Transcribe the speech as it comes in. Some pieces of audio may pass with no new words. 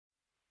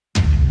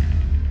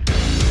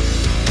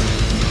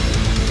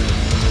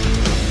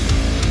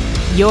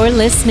You're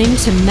listening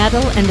to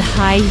Metal and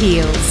High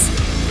Heels,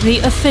 the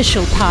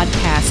official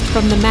podcast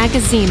from the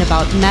magazine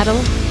about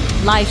metal,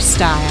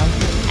 lifestyle,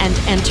 and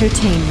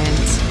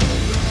entertainment.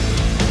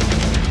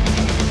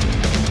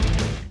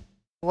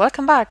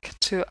 Welcome back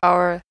to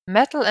our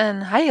Metal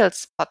and High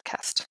Heels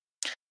podcast.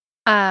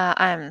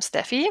 I'm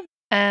Steffi,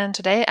 and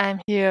today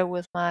I'm here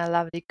with my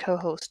lovely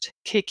co-host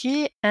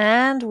Kiki,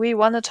 and we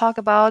want to talk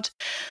about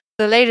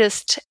the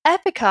latest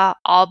Epica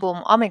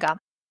album, Omega.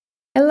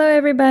 Hello,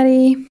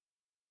 everybody.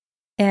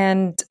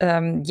 And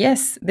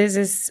yes, this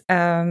is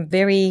a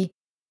very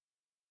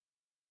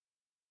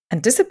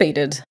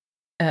anticipated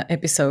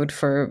episode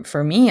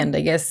for me, and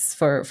I guess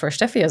for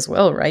Steffi as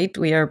well, right?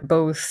 We are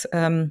both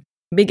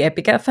big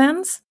Epica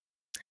fans.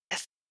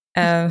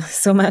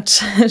 So much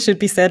should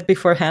be said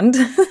beforehand.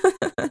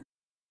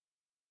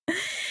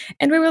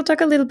 And we will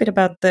talk a little bit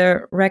about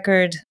the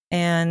record,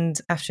 and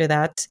after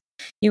that,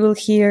 you will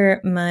hear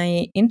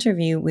my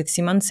interview with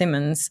Simone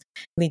Simmons,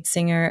 lead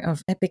singer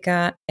of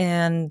Epica,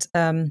 and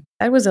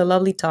that was a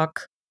lovely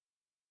talk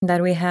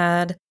that we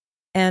had.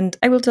 And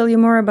I will tell you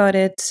more about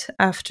it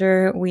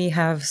after we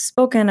have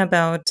spoken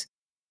about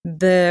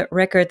the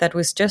record that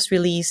was just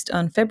released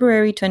on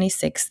February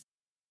 26th,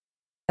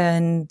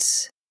 and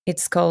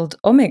it's called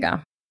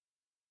Omega.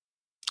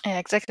 Yeah,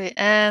 exactly.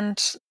 And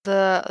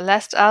the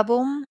last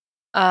album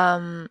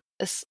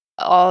is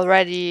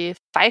already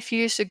 5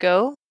 years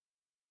ago.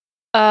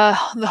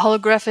 The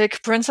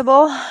holographic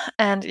principle,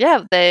 and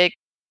yeah, they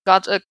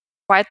got a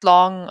quite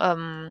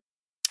long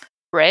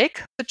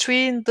break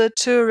between the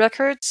two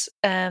records,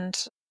 and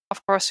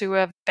of course we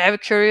were very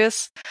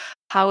curious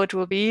how it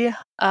will be.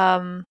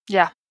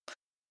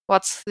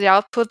 What's the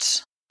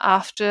output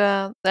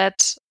after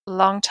that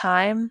long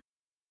time?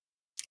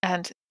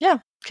 And yeah,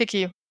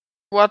 Kiki,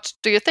 what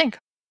do you think?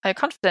 Are you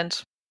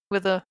confident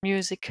with the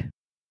music?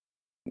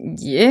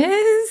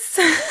 Yes.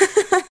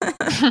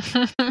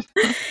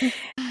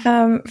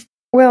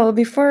 Well,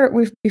 before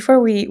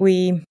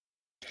we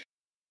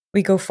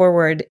go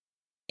forward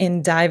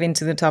and dive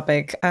into the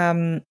topic,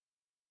 I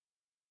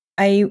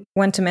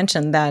want to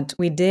mention that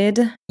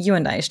you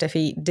and I,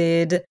 Steffi,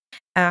 did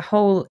a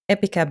whole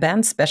Epica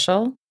band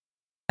special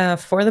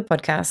for the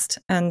podcast,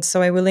 and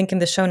so I will link in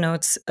the show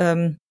notes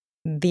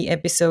the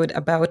episode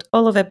about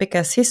all of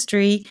Epica's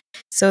history,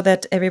 so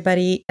that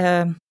everybody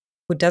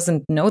who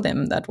doesn't know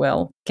them that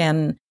well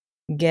can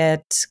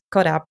get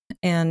caught up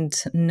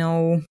and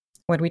know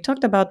what we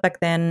talked about back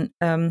then.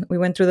 We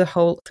went through the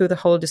whole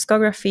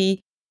discography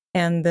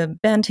and the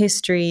band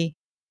history,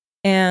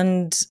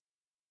 and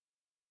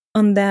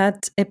on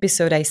that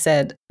episode I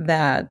said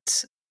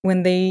that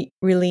when they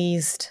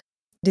released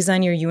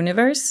Design Your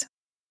Universe,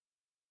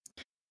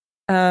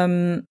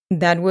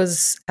 that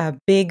was a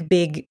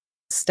big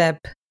step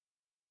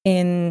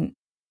in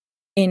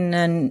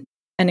an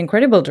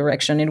incredible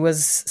direction. It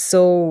was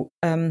so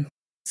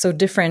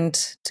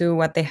different to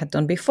what they had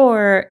done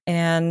before.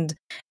 And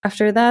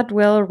after that,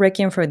 well,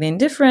 Requiem for the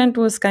Indifferent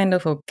was kind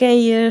of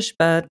okay-ish,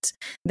 but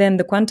then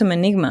the Quantum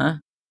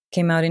Enigma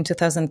came out in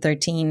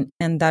 2013,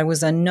 and that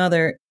was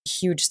another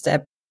huge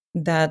step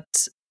that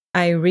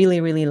I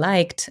really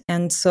liked.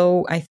 And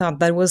so I thought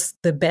that was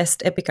the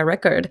best Epica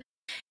record.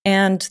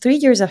 And 3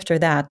 years after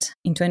that,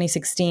 in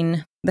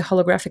 2016, the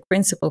Holographic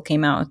Principle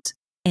came out,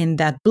 and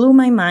that blew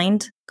my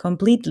mind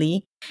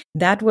completely.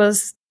 That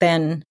was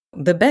then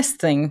the best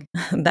thing.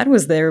 That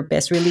was their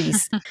best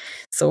release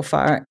so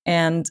far.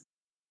 And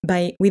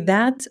with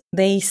that,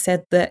 they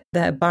set the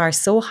bar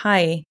so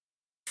high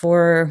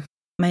for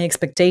my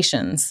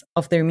expectations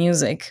of their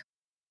music.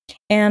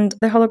 And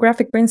the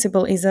Holographic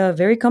Principle is a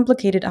very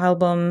complicated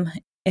album,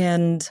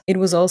 and it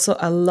was also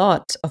a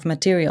lot of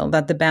material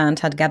that the band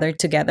had gathered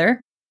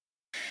together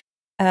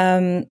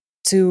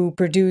to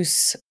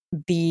produce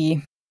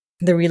the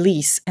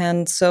release.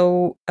 And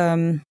so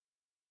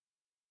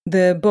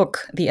the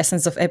book, The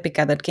Essence of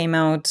Epica, that came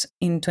out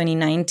in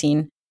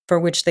 2019, for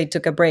which they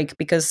took a break,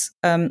 because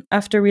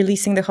after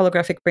releasing the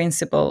Holographic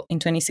Principle in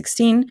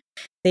 2016,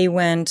 they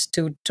went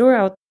to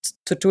tour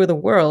the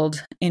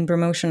world in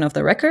promotion of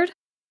the record.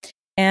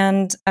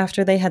 And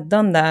after they had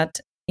done that,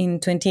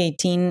 in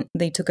 2018,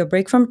 they took a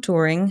break from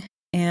touring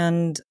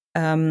and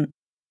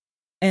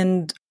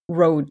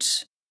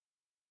wrote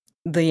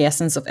The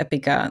Essence of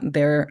Epica,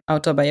 their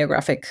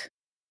autobiographic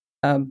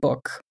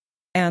book.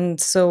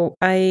 And so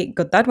I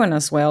got that one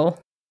as well.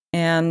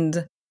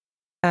 And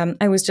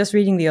I was just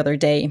reading the other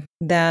day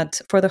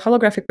that for the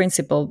Holographic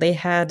Principle, they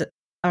had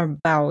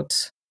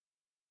about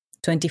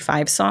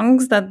 25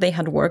 songs that they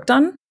had worked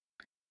on.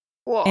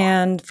 Whoa.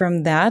 And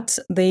from that,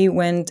 they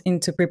went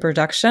into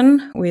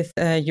pre-production with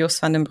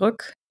Jos van den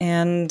Broek,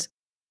 and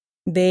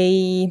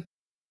they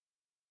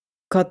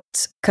cut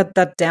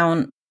that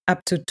down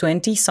up to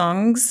 20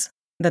 songs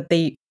that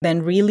they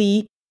then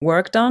really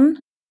worked on.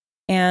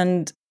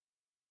 And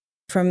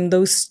from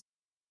those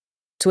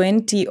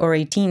 20 or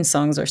 18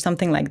 songs or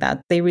something like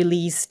that, they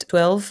released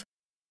 12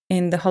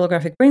 in the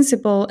Holographic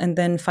Principle, and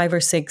then 5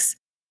 or 6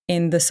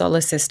 in the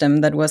Solace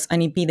System. That was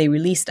an EP they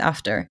released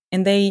after.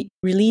 And they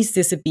released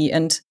this EP,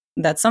 and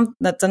that's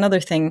another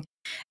thing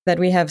that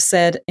we have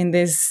said in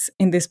this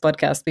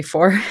podcast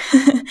before.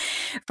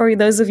 For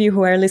those of you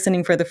who are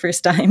listening for the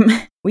first time,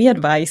 we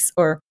advise,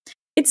 or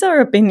it's our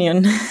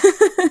opinion,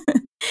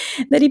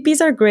 that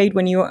EPs are great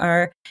when you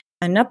are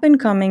an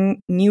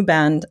up-and-coming new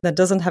band that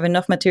doesn't have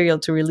enough material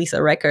to release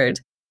a record.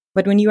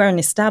 But when you are an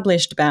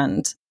established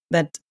band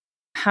that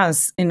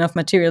has enough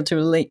material to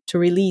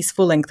release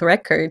full-length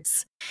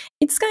records,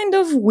 it's kind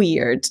of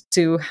weird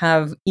to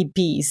have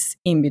EPs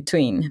in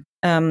between.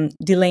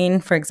 Delane,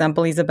 for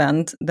example, is a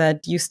band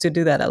that used to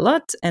do that a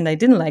lot, and I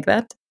didn't like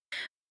that.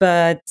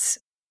 But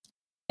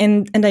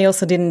and I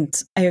also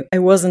didn't. I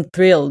wasn't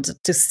thrilled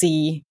to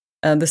see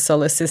the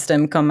solo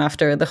system come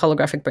after the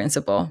holographic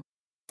principle,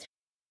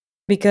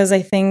 because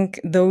I think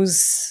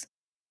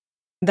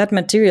that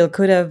material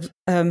could have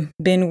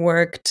been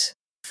worked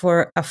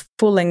for a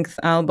full-length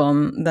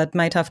album that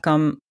might have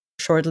come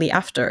shortly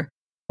after,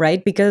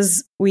 right?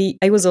 Because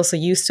I was also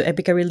used to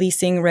Epica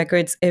releasing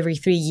records every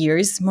 3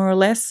 years, more or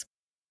less.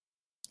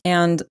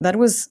 And that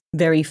was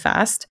very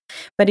fast.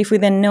 But if we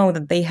then know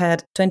that they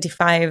had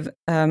 25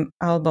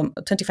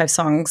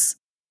 songs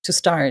to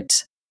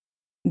start,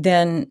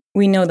 then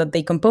we know that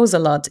they compose a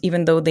lot,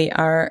 even though they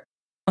are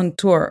on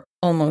tour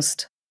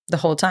almost the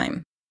whole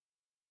time.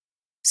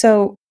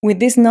 So with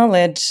this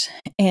knowledge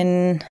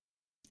in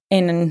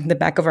the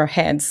back of our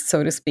heads,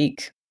 so to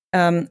speak,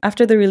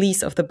 after the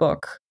release of the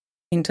book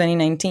in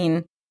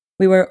 2019,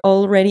 we were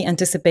already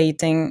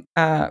anticipating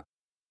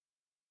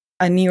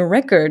a new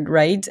record,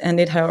 right? And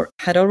it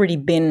had already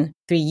been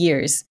 3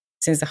 years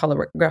since the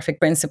holographic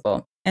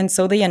principle. And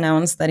so they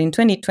announced that in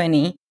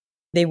 2020,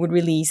 they would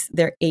release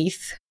their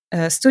 8th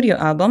studio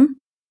album.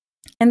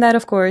 And that,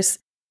 of course,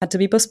 had to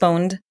be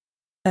postponed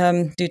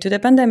due to the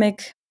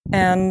pandemic.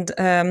 And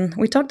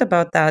we talked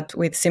about that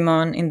with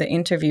Simone in the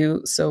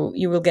interview, so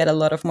you will get a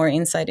lot of more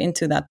insight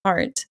into that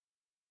part.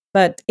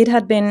 But it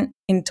had been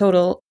in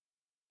total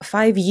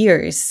 5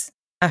 years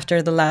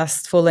after the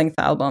last full-length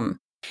album.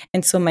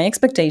 And so my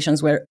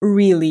expectations were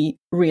really,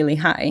 really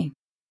high.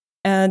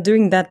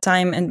 During that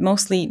time, and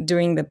mostly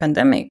during the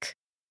pandemic,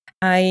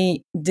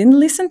 I didn't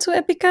listen to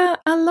Epica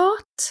a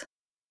lot.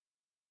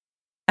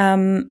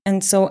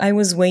 And so I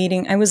was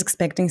waiting. I was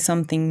expecting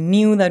something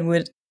new that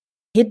would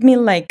hit me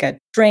like a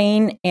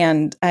train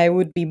and I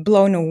would be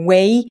blown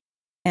away.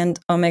 And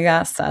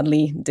Omega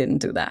sadly didn't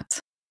do that.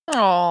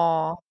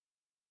 Aww.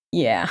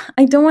 Yeah,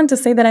 I don't want to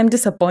say that I'm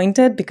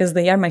disappointed because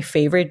they are my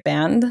favorite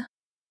band.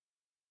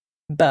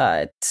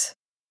 But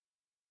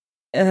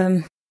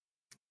I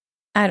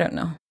don't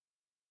know.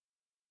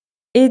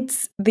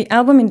 The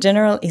album in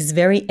general is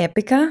very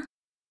Epica.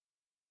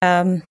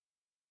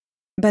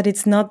 But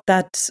it's not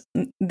that,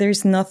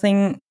 there's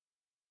nothing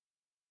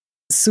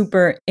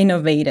super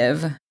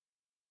innovative.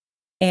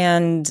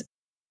 And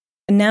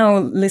now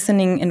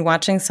listening and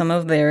watching some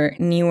of their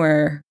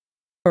newer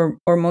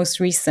or most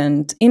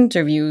recent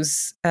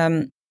interviews,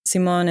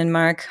 Simone and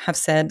Mark have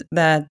said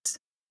that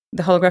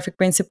the holographic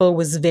principle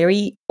was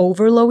very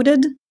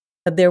overloaded,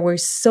 that there were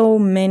so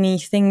many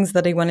things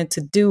that they wanted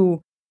to do,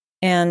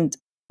 and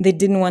they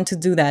didn't want to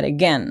do that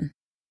again.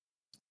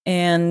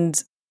 And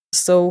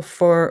so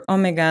for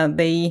Omega,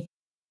 they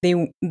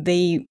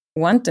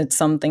wanted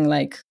something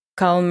like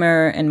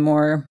calmer and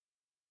more,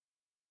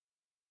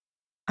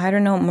 I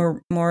don't know,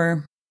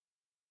 more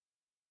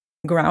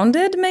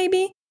grounded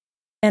maybe.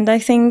 And I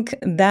think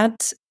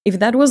that if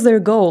that was their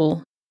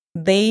goal,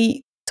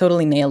 they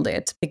totally nailed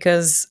it,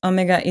 because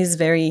Omega is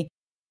very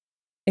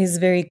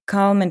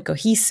calm and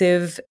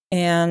cohesive,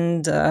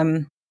 and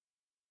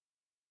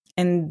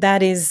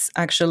that is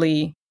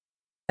actually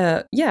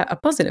a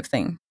positive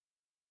thing.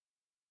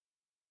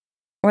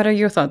 What are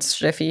your thoughts,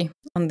 Steffi,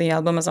 on the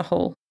album as a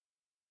whole?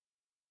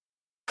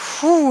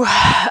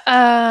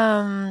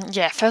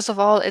 Yeah, first of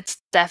all, it's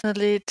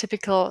definitely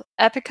typical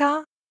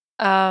Epica.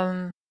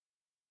 I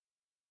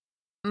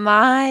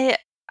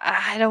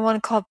don't want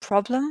to call it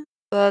problem,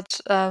 but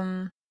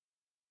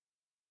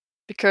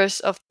because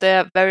of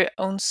their very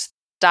own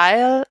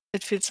style,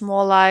 it feels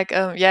more like,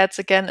 it's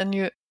again a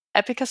new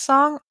Epica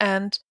song,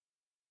 and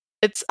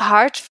it's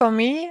hard for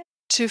me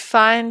to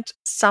find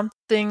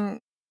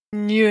something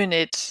new in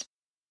it.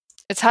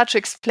 It's hard to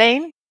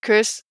explain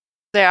because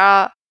there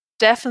are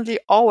definitely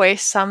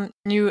always some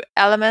new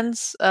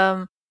elements.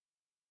 In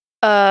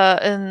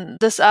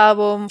this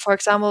album, for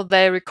example,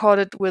 they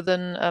recorded with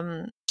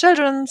a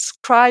children's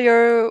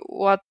choir,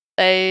 what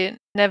they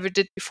never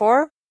did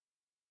before.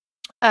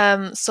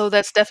 So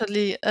that's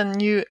definitely a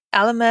new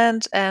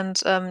element, and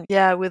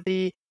with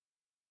the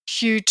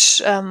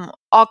huge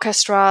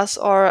orchestras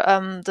or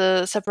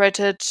the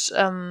separated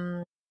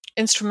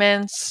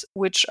instruments,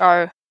 which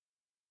are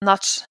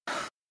not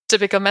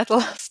typical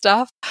metal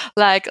stuff,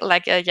 like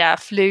a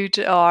flute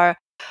or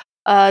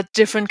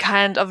different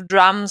kind of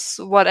drums,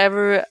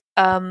 whatever.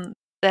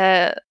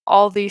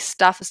 All these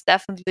stuff is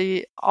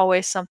definitely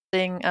always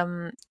something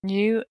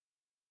new,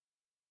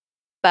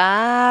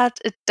 but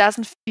it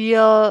doesn't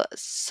feel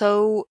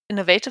so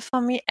innovative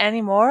for me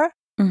anymore,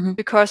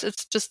 because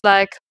it's just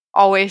like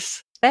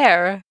always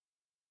there.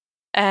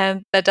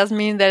 and that doesn't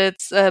mean that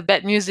it's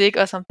bad music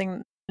or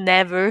something.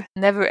 Never,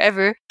 never,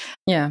 ever.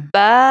 Yeah.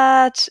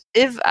 But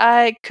if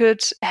I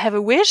could have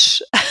a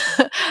wish,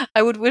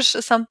 I would wish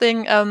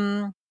something.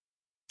 I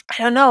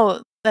don't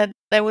know, that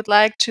I would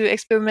like to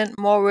experiment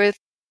more with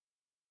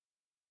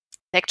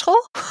electro,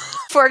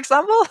 for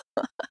example.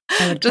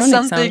 Just Electronic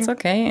sounds something.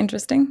 okay,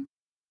 interesting.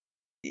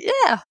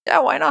 Yeah,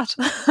 why not?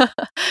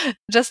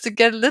 Just to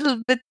get a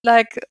little bit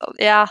like,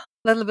 a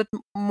little bit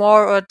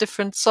more or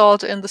different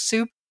salt in the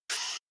soup.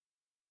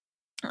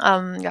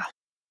 Yeah.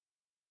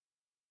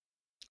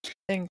 I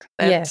think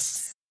that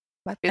Yes,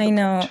 might be I the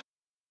know. point.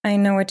 I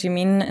know what you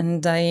mean,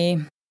 and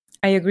I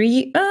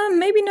agree.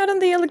 Maybe not on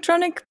the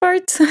electronic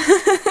part,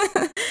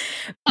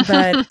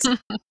 but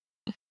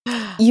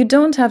you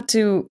don't have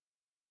to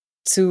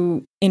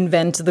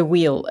invent the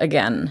wheel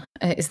again.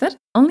 Is that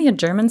only a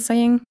German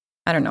saying?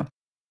 I don't know.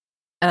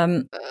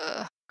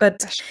 But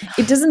Question.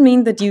 it doesn't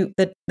mean that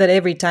that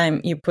every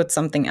time you put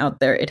something out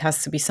there, it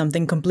has to be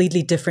something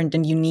completely different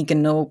and unique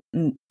and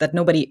that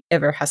nobody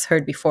ever has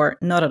heard before.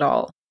 Not at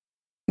all.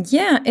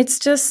 Yeah, it's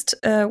just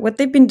what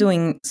they've been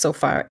doing so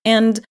far.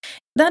 And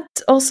that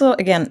also,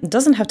 again,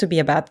 doesn't have to be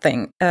a bad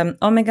thing.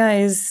 Omega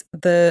is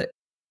the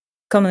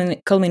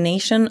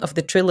culmination of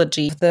the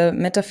trilogy, the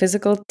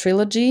metaphysical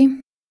trilogy,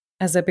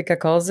 as Epica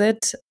calls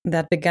it,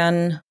 that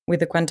began with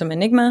the quantum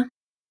enigma,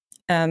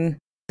 then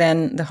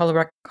the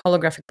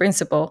holographic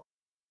principle,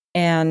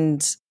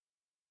 and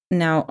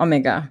now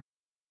Omega.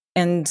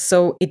 And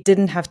so it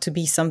didn't have to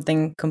be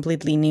something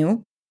completely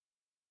new.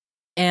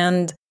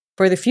 And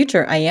for the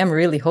future, I am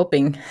really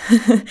hoping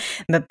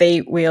that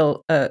they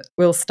will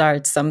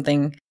start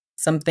something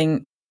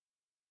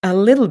a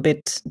little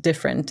bit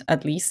different,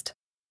 at least.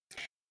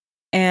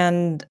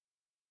 And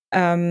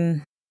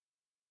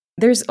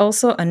there's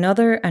also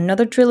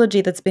another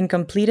trilogy that's been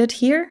completed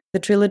here, the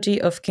trilogy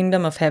of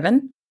Kingdom of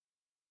Heaven.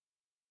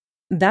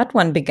 That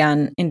one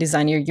began in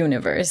Design Your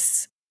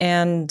Universe,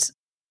 and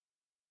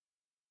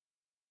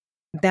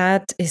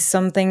that is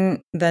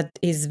something that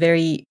is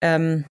very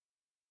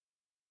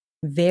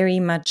very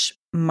much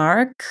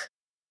Mark's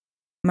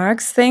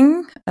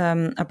thing.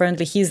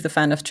 Apparently, he's the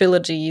fan of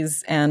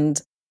trilogies,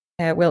 and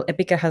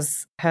Epica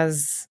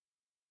has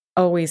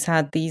always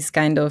had these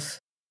kind of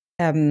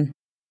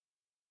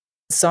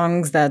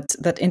songs that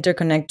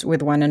interconnect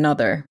with one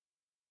another.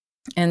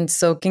 And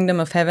so, Kingdom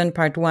of Heaven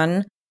Part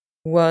 1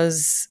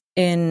 was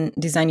in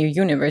Design Your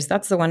Universe.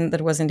 That's the one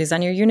that was in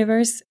Design Your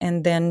Universe,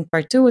 and then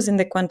Part 2 was in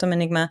the Quantum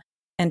Enigma,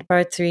 and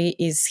Part 3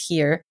 is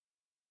here,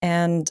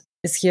 and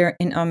is here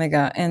in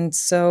Omega. And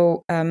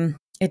so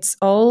it's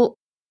all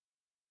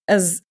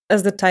as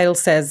the title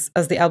says,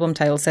 as the album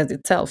title says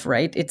itself,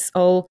 right? It's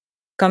all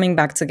coming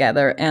back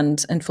together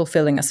and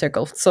fulfilling a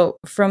circle. So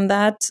from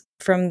that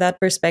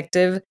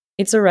perspective,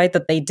 it's all right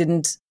that they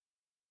didn't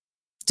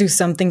do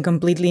something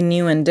completely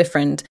new and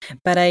different.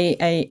 But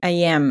I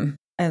am,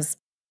 as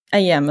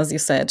you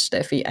said,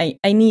 Steffi,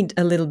 I need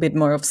a little bit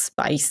more of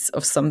spice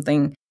of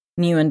something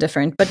new and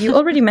different. But you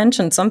already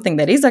mentioned something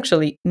that is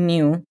actually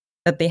new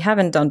that they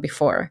haven't done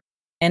before,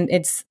 and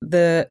it's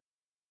the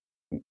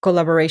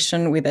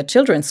collaboration with a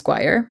children's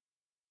choir.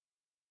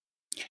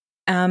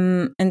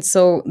 And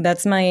so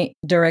that's my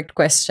direct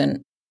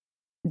question.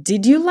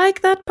 Did you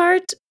like that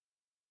part?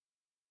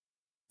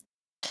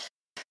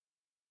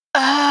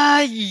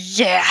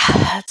 Yeah,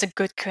 that's a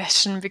good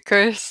question,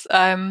 because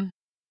I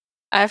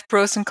have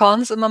pros and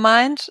cons in my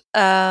mind.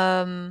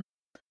 On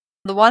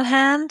the one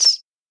hand,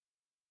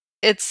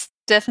 it's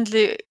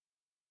definitely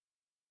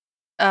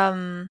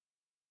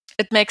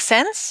it makes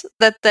sense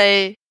that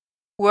they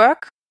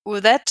work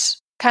with that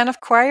kind of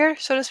choir,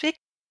 so to speak.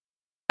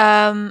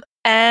 And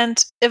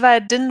if I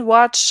didn't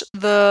watch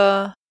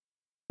the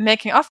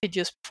making of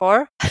videos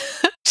before,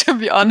 to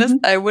be honest,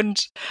 I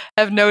wouldn't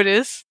have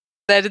noticed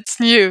that it's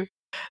new,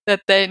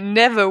 that they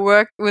never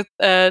worked with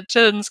a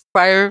children's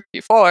choir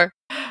before,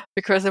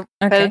 because it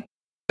felt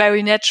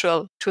very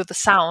natural to the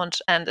sound,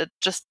 and it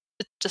just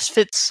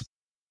fits.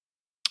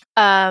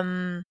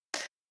 On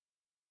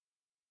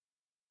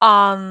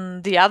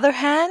the other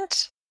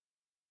hand,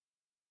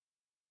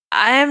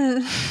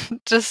 I'm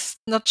just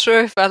not sure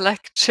if I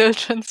like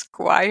children's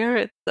choir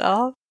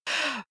itself,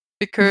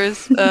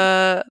 because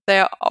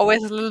they're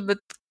always a little bit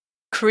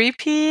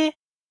creepy,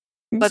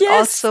 but Yes.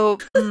 also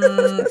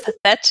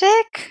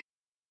pathetic.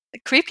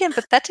 Creepy and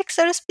pathetic,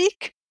 so to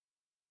speak.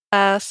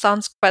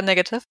 Sounds quite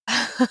negative.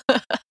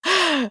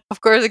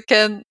 Of course, it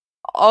can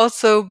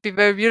also be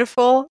very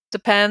beautiful.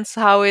 Depends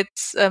how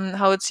it's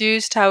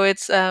used, how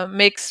it's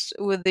mixed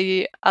with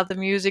the other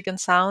music and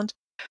sound.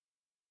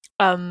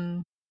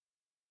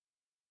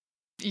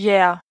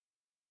 Yeah,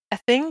 I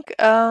think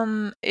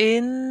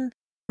in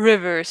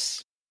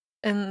Rivers,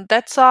 in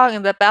that song,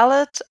 in the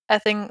ballad, I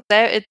think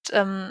there it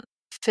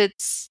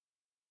fits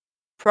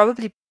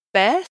probably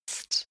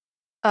best.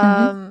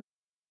 I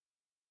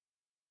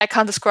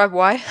can't describe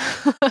why.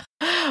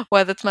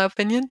 Why, that's my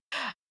opinion.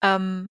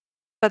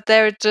 But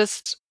there it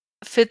just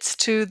fits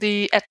to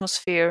the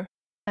atmosphere,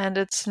 and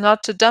it's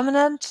not too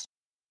dominant,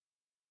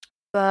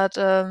 but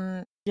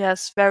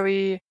yes,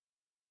 very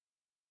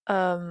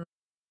how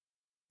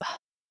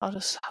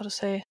to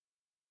say,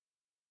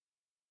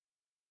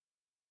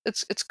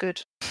 it's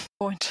good.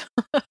 Point.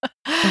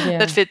 Yeah.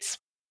 That fits.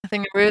 I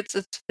think it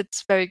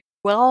fits very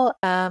well.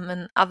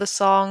 In other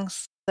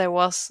songs, there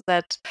was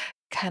that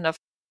kind of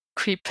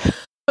creep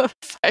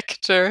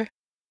factor.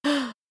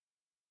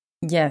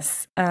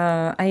 Yes,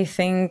 I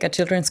think a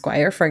children's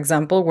choir, for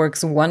example,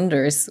 works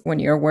wonders when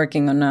you're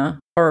working on a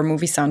horror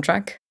movie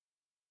soundtrack.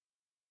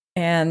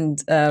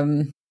 And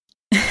and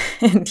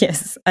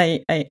yes,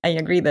 I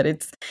agree that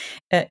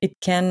it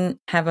can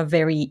have a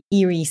very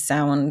eerie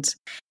sound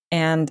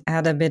and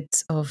add a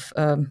bit of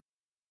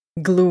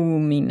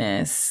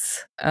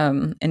gloominess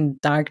and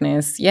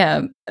darkness.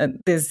 Yeah,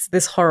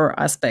 this horror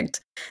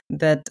aspect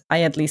that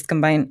I at least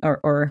combine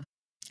or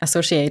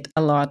associate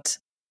a lot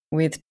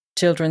with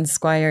children's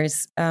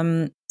choirs.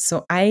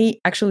 So I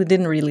actually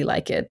didn't really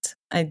like it.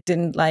 I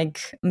didn't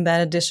like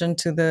that addition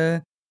to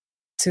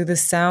the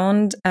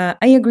sound.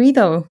 I agree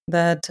though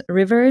that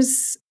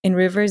in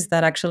rivers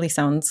that actually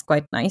sounds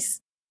quite nice.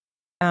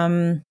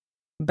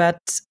 But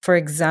for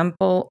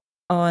example,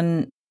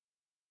 on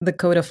the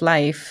Code of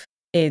Life,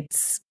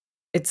 it's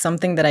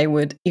something that I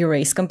would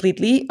erase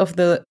completely of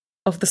the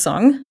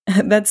song.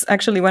 That's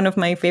actually one of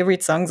my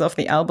favorite songs of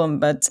the album.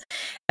 But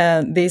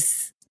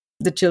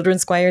the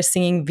children's choir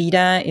singing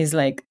Vida is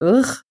like,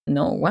 ugh,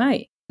 no,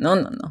 why?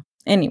 No.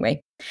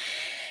 Anyway,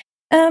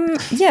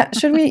 yeah,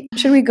 should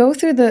we go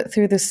through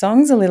the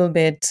songs a little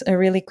bit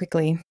really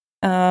quickly?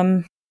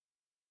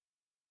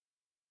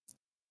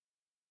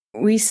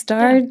 We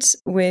start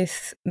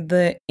with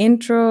the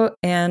intro,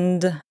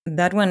 and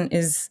that one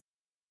is,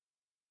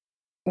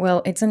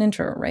 well, it's an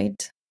intro,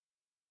 right?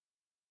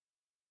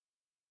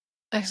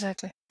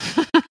 Exactly.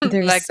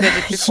 There's Like they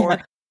did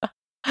before.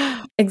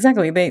 Yeah.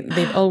 Exactly.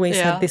 They've always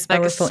had this like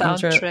a powerful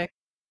intro. soundtrack.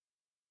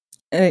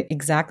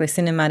 Exactly,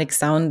 cinematic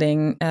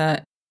sounding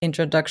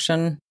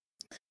introduction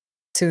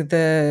to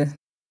the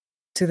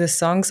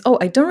songs. Oh,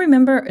 I don't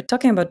remember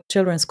talking about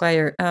children's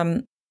choir.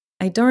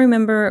 I don't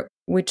remember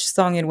which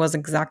song it was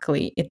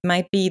exactly. It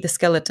might be the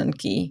Skeleton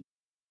Key,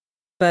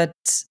 but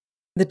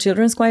the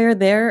children's choir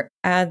there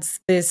adds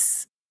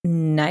this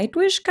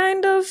Nightwish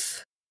kind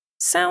of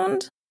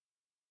sound.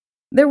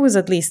 There was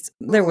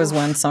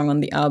one song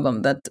on the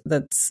album that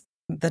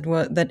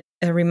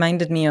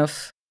reminded me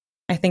of,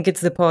 I think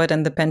it's The Poet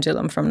and the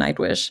Pendulum from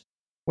Nightwish,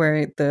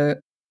 where the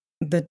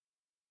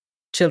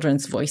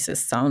children's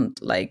voices sound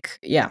like,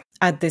 yeah,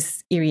 add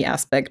this eerie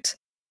aspect,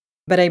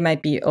 but I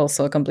might be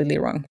also completely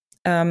wrong.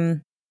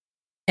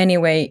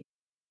 Anyway,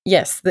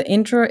 yes, the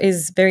intro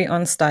is very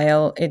on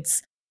style.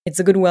 It's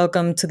a good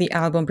welcome to the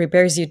album,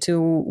 prepares you to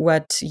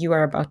what you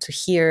are about to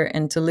hear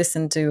and to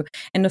listen to,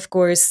 and of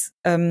course,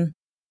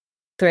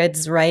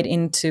 threads right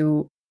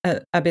into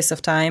Abyss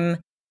of Time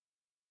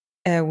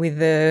with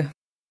the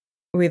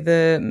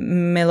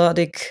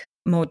melodic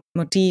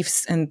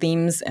motifs and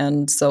themes,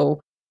 and so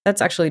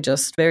that's actually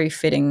just very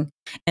fitting.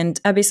 And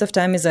Abyss of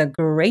Time is a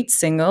great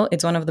single.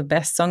 It's one of the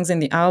best songs in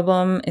the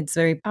album. It's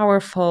very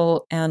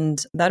powerful,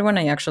 and that one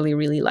I actually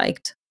really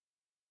liked.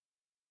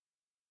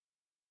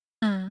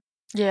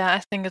 Yeah,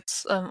 I think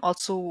it's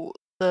also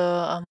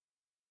the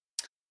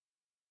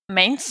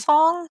main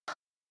song.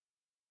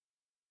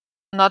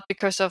 Not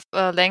because of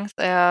length.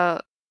 There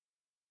are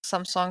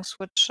some songs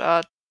which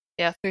are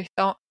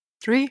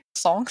three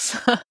songs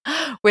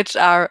which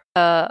are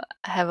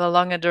have a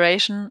longer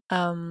duration.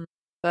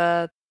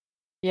 But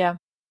yeah,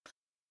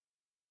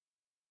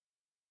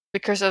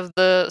 because of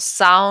the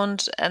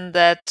sound and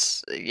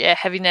that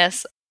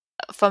heaviness,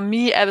 for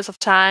me, Abyss of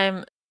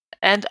Time,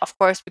 and of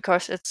course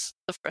because it's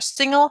the first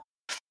single,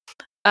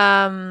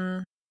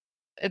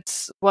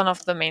 it's one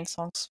of the main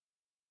songs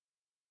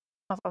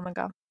of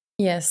Omega.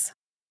 Yes.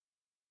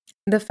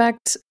 The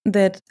fact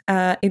that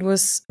it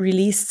was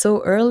released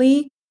so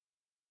early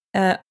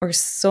or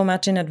so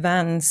much in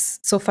advance,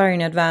 so far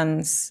in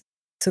advance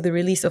to the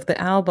release of the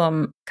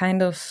album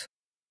kind of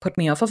put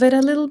me off of it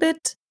a little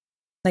bit.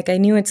 Like I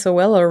knew it so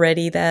well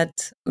already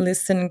that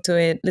listening to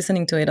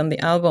it on the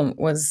album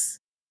was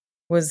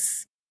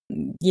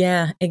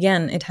yeah,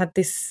 again, it had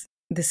this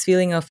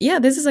feeling of, yeah,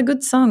 this is a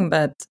good song,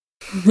 but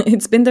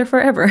it's been there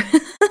forever.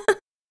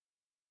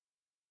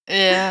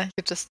 Yeah,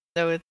 you just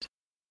know it.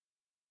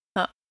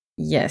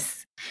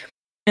 Yes.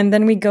 And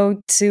then we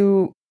go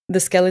to The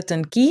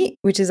Skeleton Key,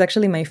 which is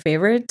actually my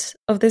favorite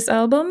of this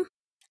album.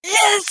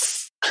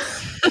 Yes!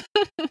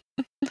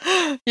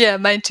 Yeah,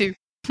 mine too.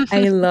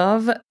 I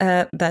love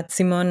that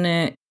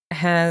Simone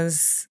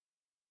has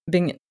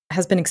been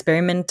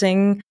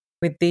experimenting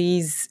with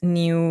these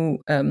new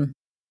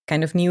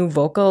kind of new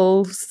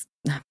vocals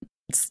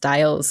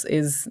styles.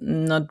 Is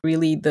not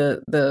really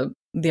the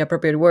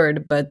appropriate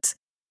word, but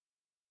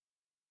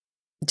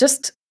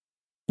just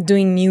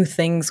doing new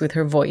things with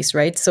her voice,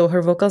 right? So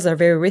her vocals are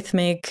very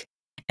rhythmic,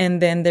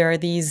 and then there are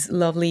these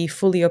lovely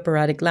fully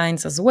operatic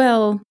lines as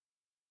well.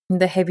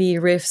 The heavy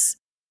riffs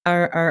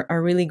are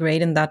really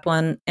great in that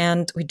one.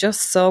 And we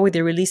just saw with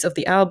the release of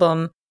the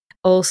album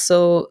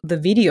also the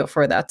video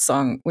for that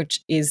song,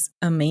 which is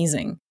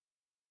amazing.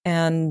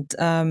 And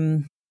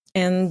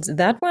And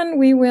that one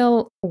we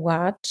will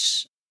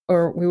watch,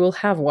 or we will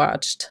have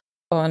watched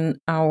on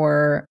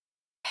our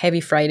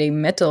Heavy Friday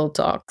Metal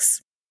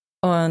Talks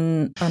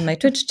on my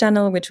Twitch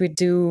channel, which we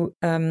do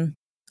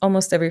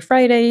almost every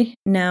Friday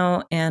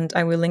now, and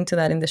I will link to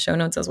that in the show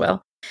notes as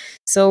well.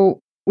 So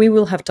we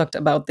will have talked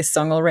about this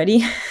song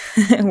already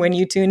when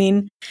you tune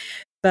in.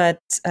 But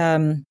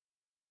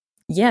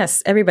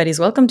yes, everybody's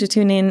welcome to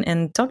tune in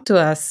and talk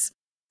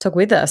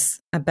with us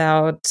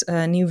about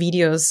new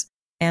videos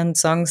and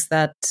songs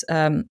that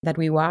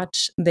we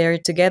watch. They're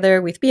together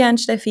with Pia and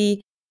Steffi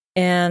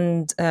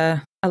and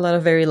a lot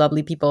of very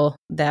lovely people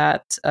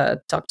that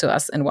talk to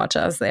us and watch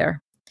us there.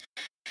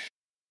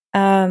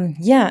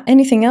 Yeah,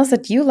 anything else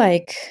that you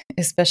like,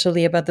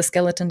 especially about the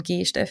Skeleton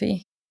Key,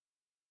 Steffi?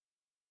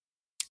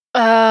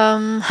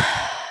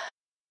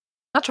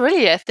 Not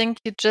really. I think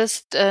you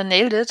just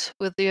nailed it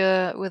with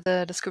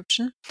the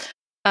description.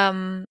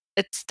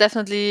 It's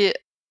definitely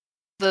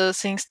the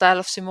singing style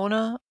of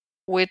Simone,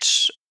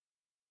 which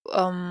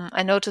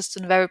I noticed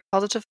in a very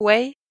positive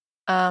way.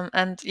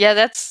 And yeah,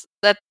 that's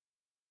that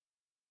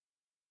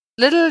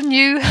little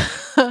new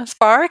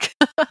spark,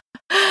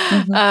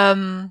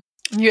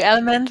 new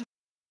element.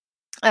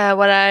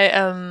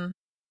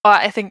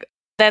 I think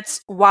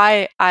that's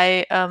why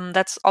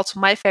that's also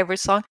my favorite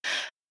song,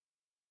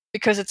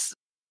 because it's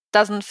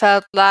doesn't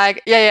felt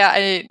like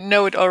I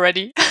know it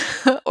already,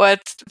 or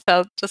it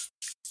felt just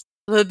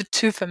a little bit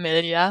too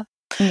familiar.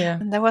 Yeah,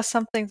 and there was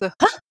something that's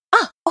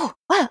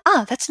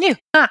new,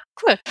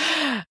 cool.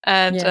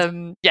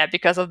 And yes.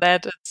 because of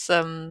that, it's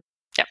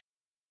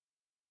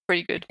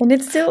pretty good. And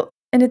it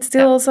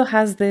still also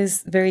has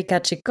this very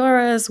catchy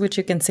chorus which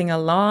you can sing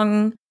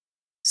along.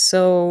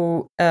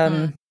 So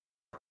all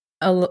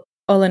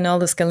in all,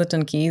 the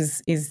Skeleton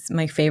Keys is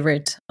my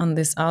favorite on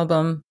this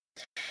album.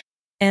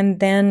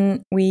 And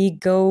then we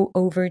go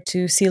over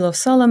to Seal of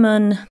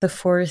Solomon, the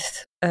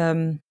fourth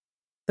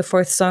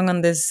song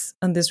on this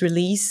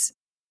release,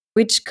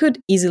 which could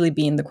easily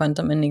be in the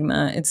Quantum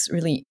Enigma. It's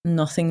really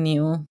nothing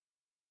new.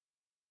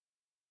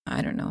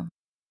 I don't know.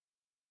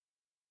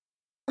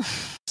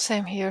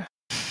 Same here.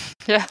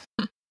 Yeah.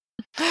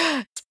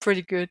 It's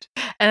pretty good.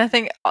 And I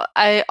think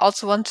I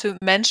also want to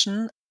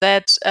mention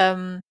that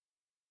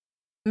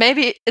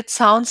maybe it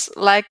sounds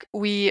like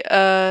we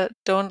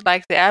don't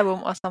like the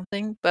album or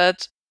something,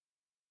 but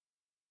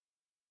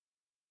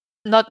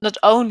not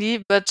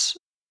only, but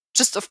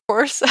just of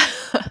course,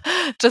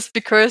 just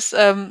because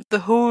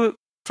the whole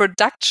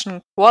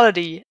production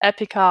quality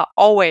Epica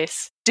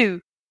always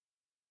do.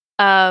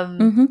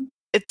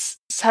 It's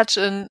such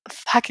a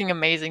fucking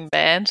amazing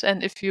band,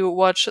 and if you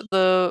watch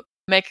the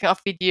making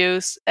of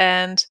videos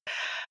and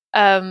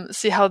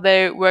see how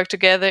they work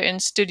together in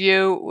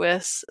studio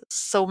with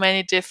so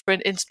many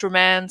different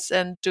instruments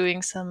and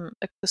doing some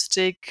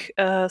acoustic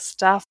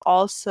stuff,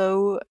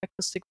 also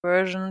acoustic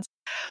versions,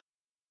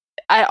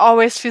 I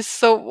always feel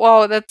so,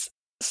 wow, that's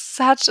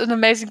such an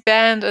amazing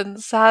band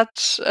and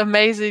such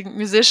amazing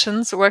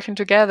musicians working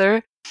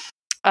together.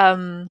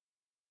 Yeah,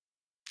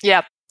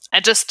 I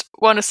just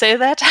want to say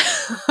that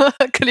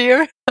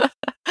clear,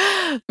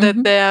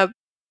 that they're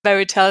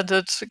very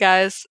talented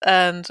guys,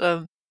 and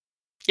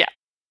yeah,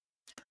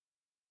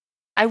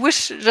 I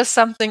wish just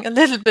something a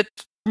little bit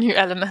new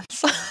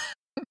elements.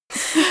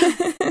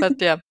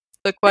 But yeah,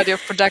 the quality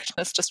of production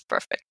is just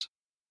perfect.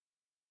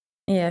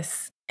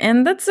 Yes,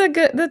 and that's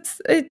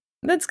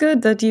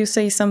good that you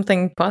say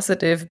something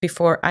positive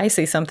before I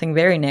say something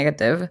very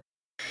negative,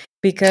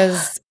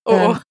 because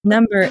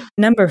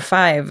number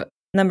five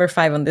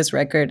on this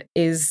record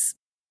is,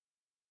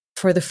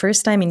 for the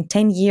first time in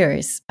 10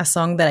 years, a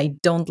song that I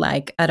don't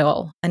like at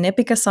all. An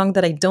Epica song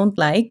that I don't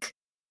like.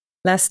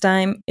 Last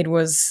time it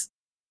was,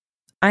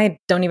 I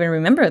don't even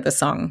remember the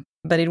song,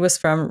 but it was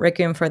from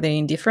Requiem for the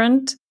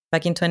Indifferent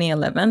back in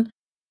 2011.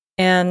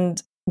 And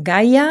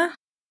Gaia,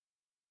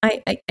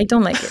 I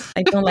don't like it.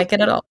 I don't like it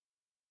at all.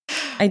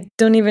 I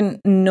don't even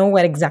know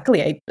what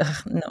exactly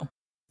no.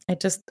 I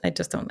just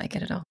don't like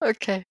it at all.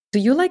 Okay. Do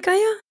you like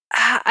Gaia?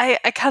 I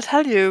can't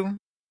tell you.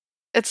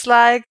 It's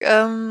like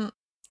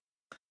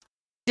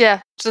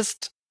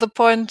just the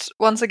point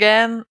once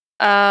again.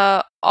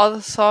 All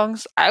the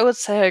songs I would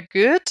say are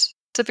good,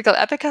 typical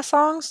Epica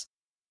songs,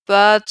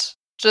 but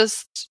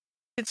just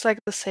it's like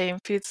the same.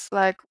 Feels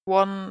like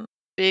one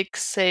big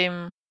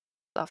same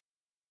stuff.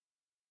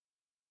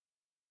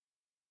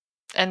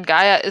 And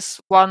Gaia is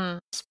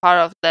part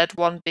of that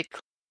one big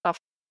stuff.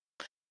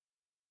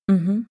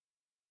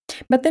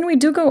 But then we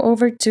do go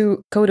over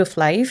to Code of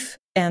Life,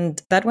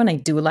 and that one I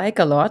do like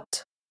a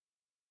lot.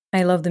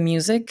 I love the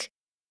music.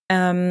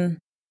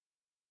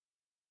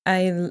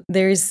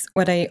 There's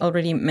what I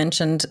already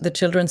mentioned, the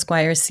children's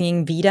choir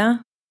singing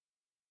Vida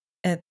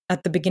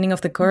at the beginning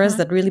of the chorus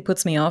that really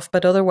puts me off,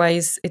 but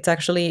otherwise it's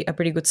actually a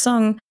pretty good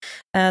song.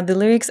 The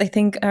lyrics, I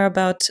think, are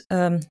about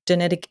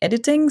genetic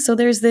editing. So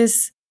there's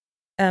this,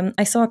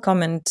 I saw a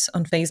comment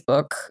on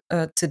Facebook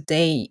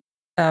today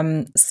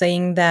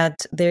saying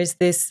that there's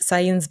this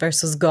science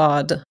versus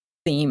God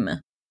theme.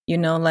 You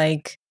know,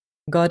 like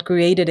God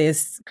created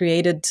this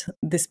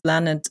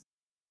planet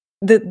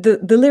the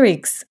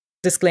lyrics,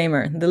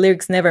 disclaimer, the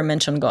lyrics never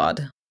mention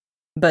God,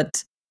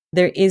 but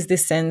there is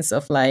this sense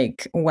of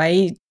like,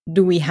 why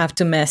do we have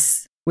to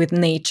mess with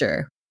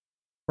nature,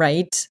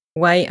 right?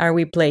 Why are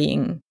we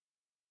playing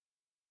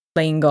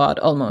God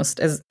almost?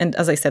 As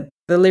I said,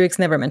 the lyrics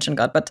never mention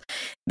God, but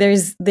there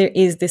is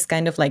this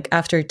kind of like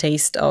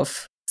aftertaste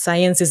of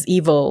science is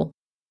evil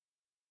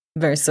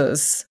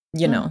versus,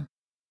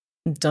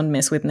 don't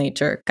mess with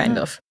nature kind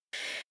of.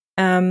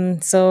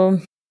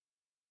 So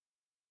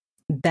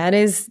that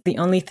is the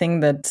only thing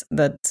that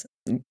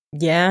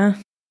yeah,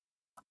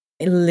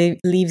 it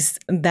leaves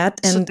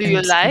that. So And do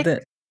you like?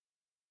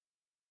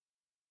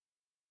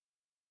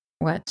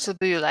 What? So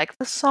do you like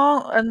the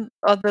song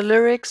or the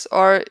lyrics,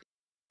 or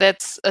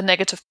that's a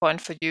negative point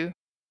for you?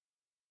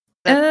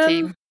 That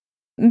theme.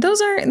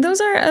 Those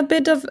are a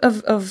bit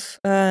of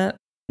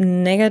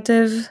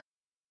negative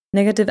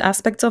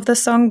aspects of the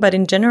song, but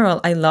in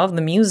general, I love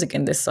the music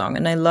in this song,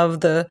 and I love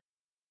the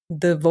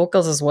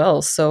vocals as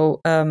well. So,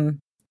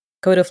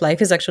 "Code of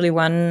Life" is actually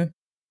one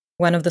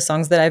of the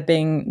songs that I've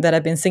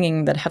been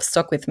singing that have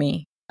stuck with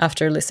me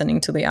after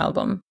listening to the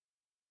album.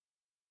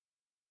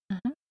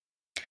 Mm-hmm.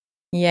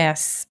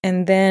 Yes,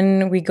 and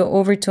then we go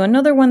over to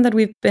another one that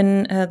we've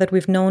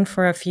known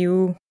for a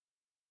few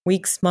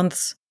weeks,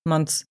 months.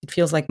 It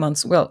feels like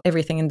months. Well,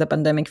 everything in the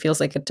pandemic feels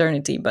like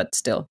eternity, but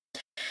still.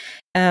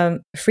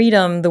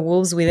 "Freedom, the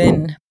Wolves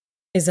Within"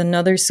 is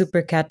another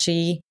super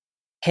catchy,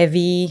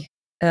 heavy,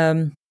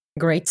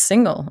 great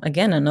single.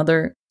 Again,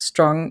 another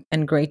strong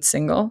and great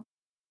single.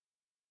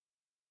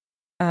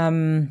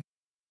 Do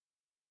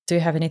you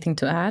have anything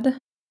to add?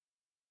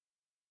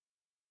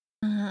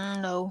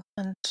 No,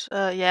 and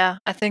yeah,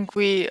 I think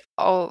we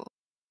all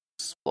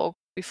spoke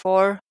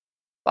before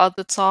about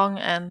the song,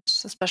 and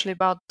especially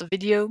about the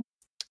video,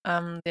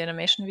 the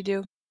animation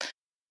video.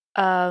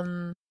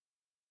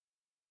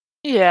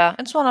 Yeah,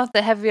 it's one of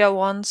the heavier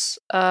ones,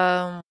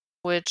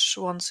 which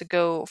wants to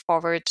go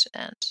forward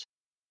and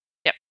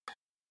yep,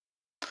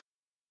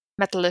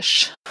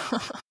 metalish.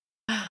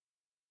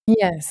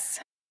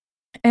 Yes.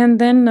 And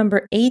then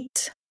number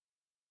 8.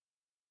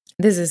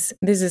 This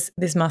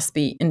must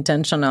be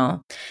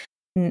intentional.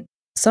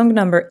 Song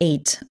number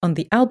 8 on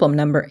the album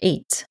number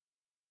 8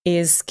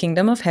 is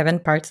 "Kingdom of Heaven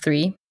Part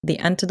 3, The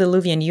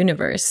Antediluvian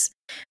Universe,"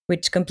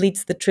 which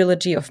completes the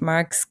trilogy of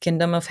Mark's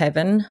Kingdom of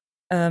Heaven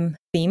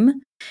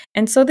theme.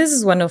 And so this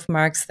is one of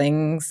Mark's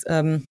things.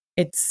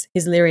 It's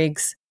his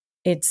lyrics.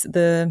 It's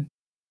the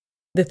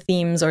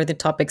themes or the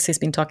topics he's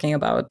been talking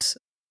about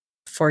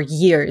for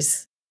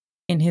years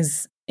in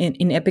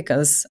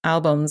Epica's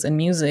albums and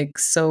music.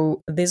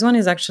 So this one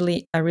is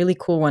actually a really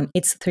cool one.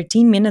 It's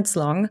 13 minutes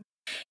long,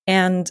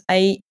 and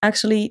I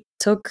actually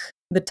took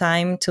the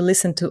time to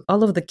listen to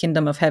all of the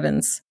Kingdom of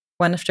Heavens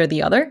one after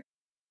the other,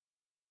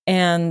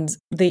 and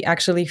they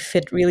actually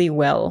fit really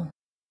well.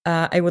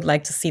 I would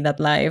like to see that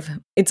live.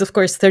 It's of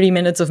course 30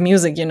 minutes of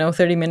music,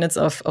 30 minutes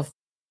of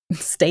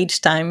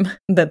stage time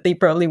that they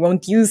probably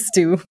won't use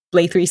to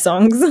play 3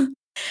 songs.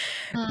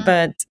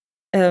 But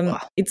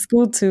it's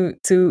cool to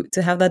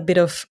have that bit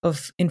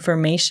of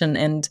information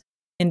and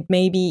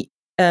maybe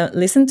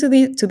listen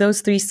to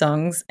those 3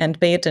 songs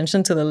and pay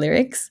attention to the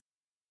lyrics.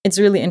 It's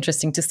really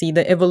interesting to see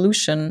the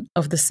evolution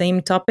of the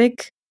same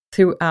topic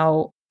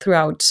throughout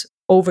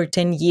over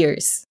 10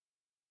 years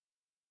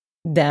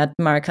that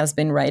Mark has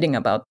been writing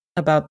about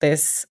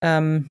this.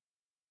 And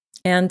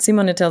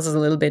Simone tells us a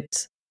little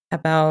bit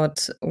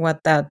about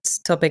what that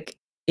topic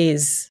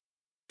is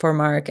for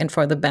Mark and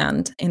for the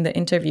band in the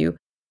interview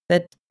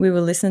that we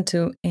will listen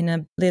to in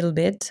a little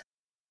bit.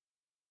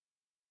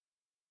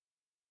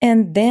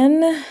 And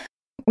then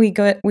we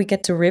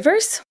get to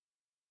Rivers.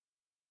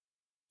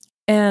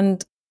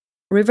 And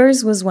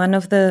Rivers was one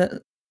of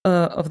the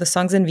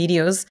songs and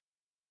videos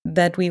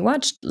that we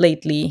watched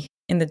lately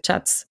in the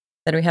chats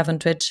that we have on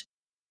Twitch.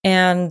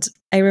 And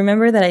I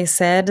remember that I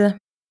said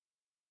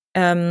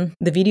the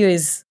video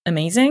is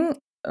amazing,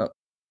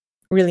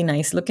 really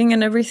nice looking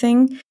and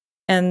everything.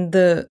 And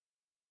the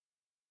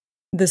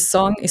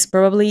song is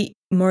probably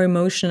more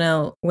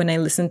emotional when I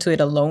listen to it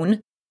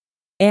alone.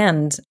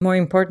 And more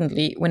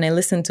importantly, when I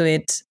listen to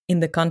it in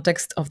the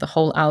context of the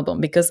whole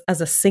album, because as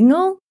a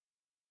single,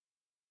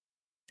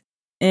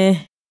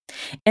 and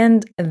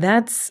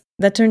that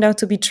turned out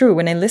to be true.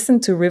 When I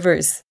listened to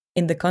Rivers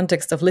in the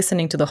context of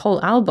listening to the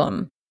whole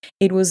album,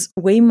 it was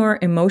way more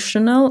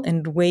emotional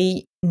and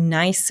way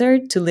nicer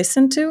to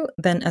listen to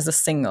than as a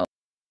single.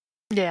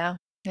 Yeah.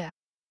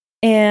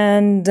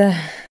 And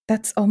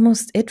that's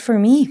almost it for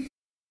me.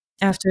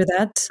 After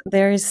that,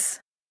 there's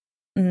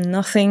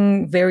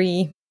nothing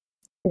very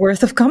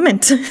worth of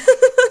comment.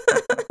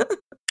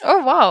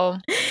 Oh, wow.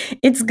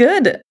 It's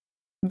good,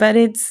 but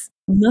it's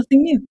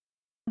nothing new.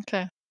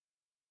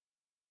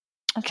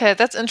 Okay,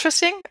 that's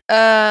interesting.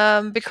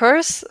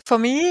 Because for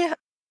me,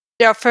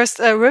 yeah, first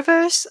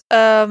Rivers.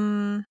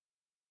 I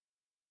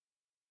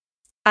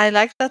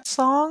like that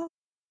song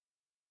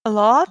a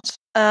lot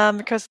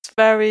because it's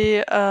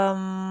very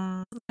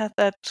had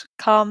that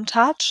calm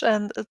touch,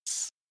 and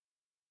it's.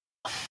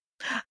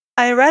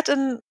 I read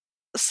in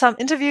some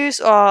interviews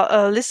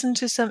or listened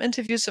to some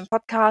interviews and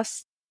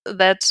podcasts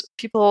that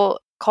people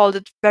called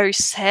it very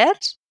sad,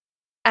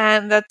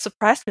 and that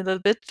surprised me a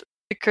little bit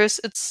because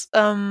it's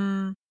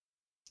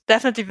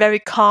definitely very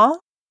calm,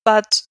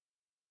 but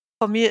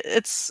for me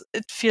it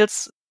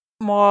feels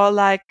more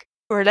like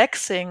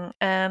relaxing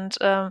and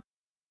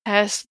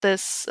has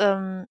this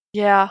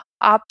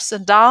ups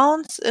and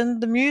downs in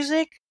the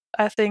music.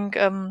 I think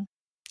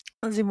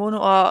Simone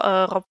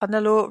or Rob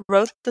Vanderlo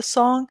wrote the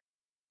song,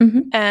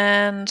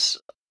 and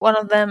one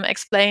of them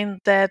explained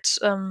that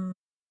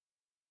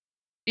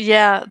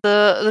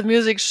the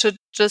music should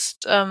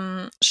just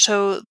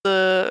show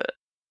the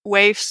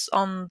waves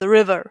on the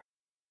river,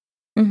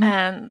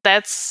 and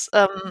that's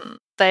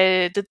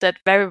they did that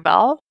very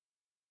well,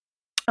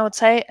 I would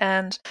say,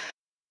 and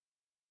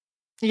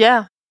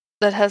yeah,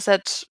 that has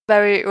that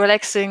very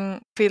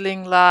relaxing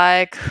feeling,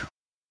 like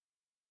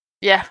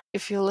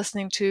if you're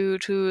listening to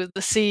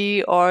the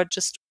sea or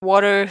just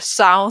water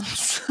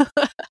sounds.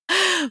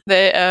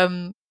 They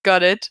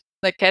got it.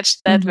 They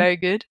catch that very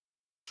good.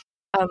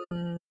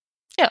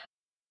 Yeah,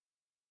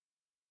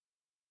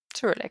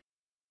 to relax.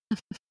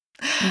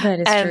 That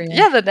is And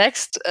true. the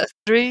next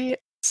 3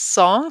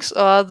 songs,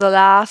 or the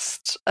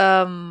last,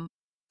 for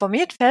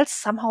me it felt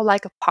somehow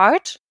like a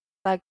part,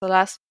 like the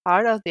last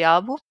part of the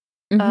album.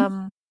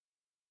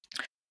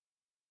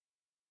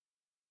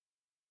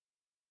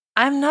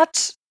 I'm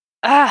not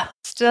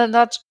still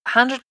not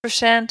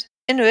 100%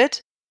 into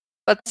it,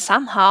 but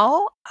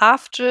somehow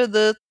after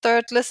the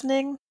 3rd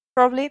listening,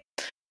 probably,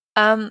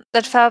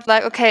 that felt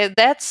like, okay,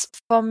 that's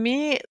for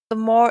me the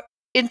more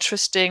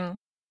interesting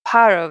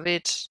part of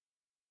it.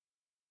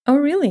 Oh,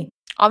 really?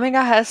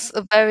 Omega has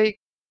a very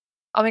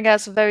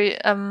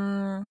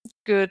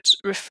good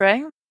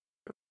refrain.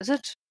 Is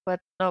it? But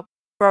no,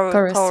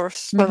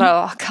 chorus. Well,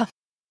 I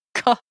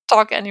can't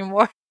talk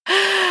anymore.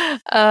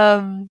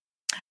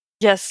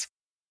 Yes,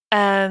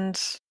 and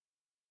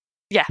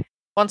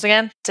once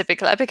again,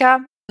 typical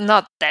Epica.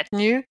 Not that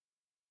new,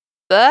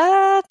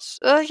 but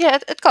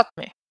it got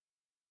me.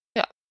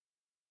 Yeah,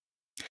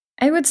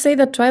 I would say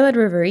that Twilight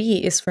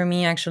Reverie is for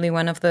me actually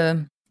one of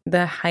the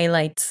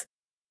highlights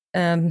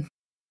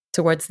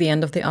towards the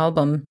end of the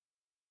album.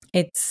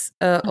 It's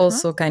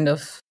also kind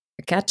of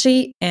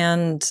catchy,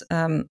 and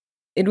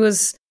it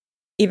was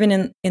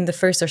even in the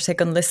first or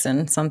second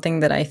listen something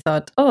that I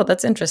thought, oh,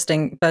 that's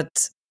interesting.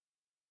 But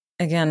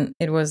again,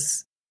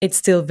 it's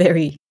still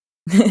very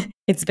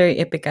it's very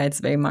Epica, it's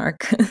very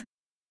Mark.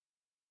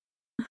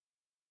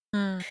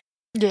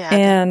 yeah,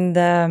 and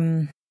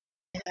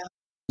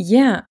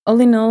all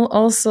in all,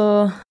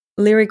 also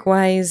lyric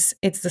wise,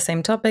 it's the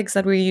same topics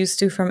that we're used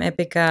to from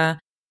Epica.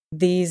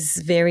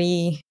 These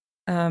very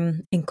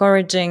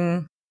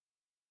encouraging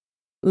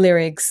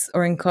lyrics,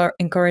 or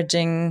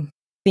encouraging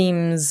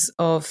themes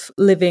of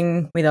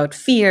living without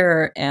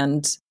fear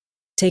and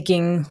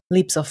taking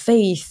leaps of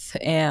faith,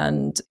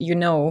 and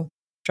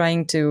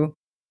trying to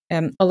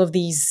all of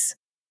these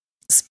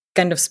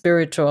kind of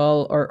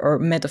spiritual or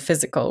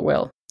metaphysical,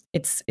 well,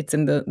 it's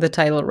in the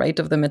title, right,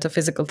 of the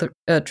metaphysical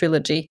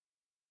trilogy,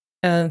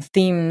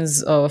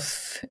 themes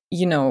of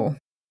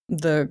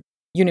the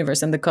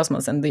universe and the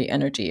cosmos and the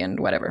energy and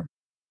whatever.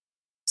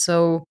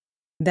 So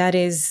that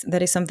is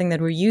something that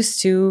we're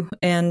used to.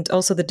 And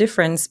also the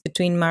difference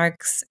between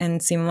Mark's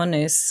and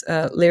Simone's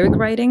lyric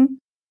writing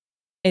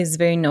is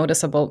very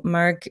noticeable.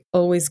 Mark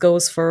always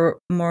goes for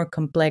more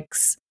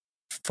complex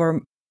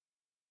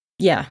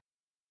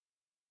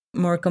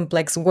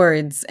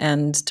words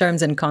and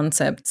terms and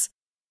concepts,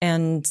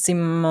 and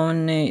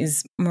Simone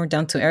is more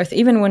down to earth,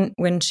 even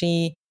when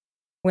she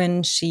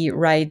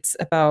writes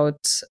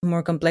about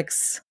more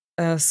complex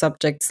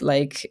subjects,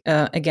 like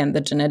again,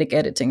 the genetic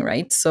editing,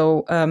 right?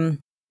 So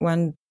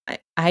when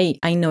I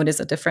notice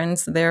a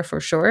difference there for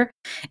sure.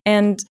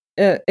 And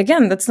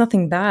again, that's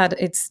nothing bad.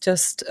 It's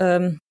just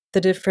the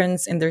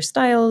difference in their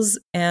styles,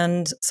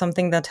 and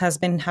something that has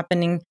been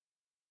happening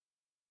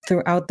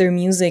throughout their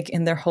music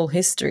in their whole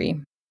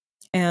history.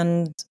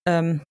 And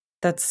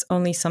that's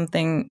only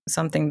something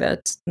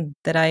that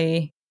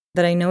I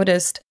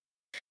noticed.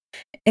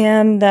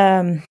 And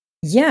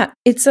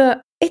it's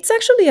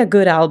actually a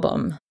good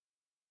album.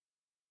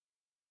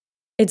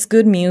 It's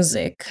good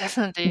music.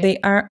 definitely. They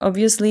are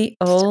obviously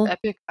all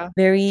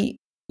very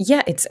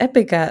it's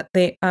Epica.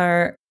 They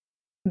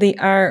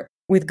are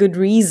with good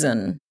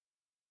reason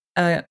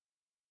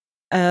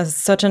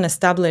such an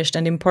established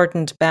and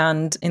important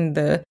band in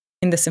the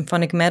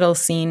symphonic metal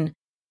scene,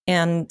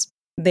 and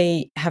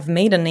they have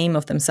made a name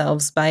of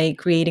themselves by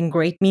creating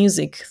great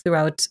music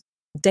throughout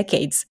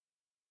decades.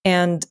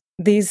 And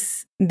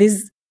this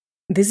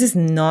is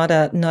not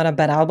a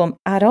bad album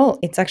at all.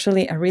 It's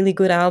actually a really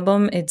good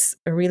album. It's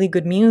a really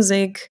good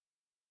music.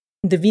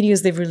 The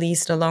videos they've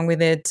released along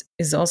with it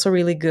is also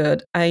really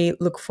good. I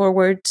look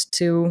forward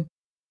to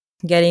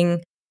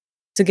getting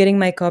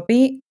my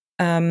copy.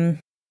 I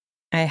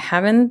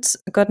haven't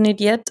gotten it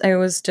yet. I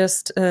was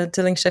just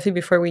telling Steffi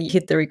before we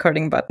hit the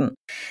recording button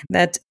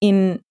that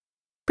in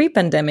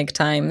pre-pandemic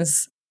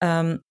times,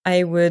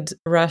 I would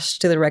rush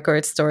to the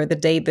record store the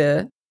day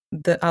the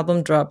the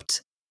album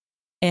dropped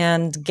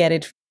and get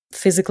it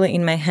physically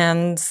in my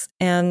hands.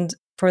 And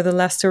for the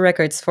last two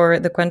records, for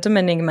the Quantum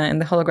Enigma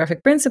and the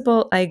Holographic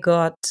Principle, I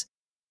got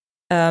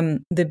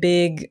the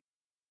big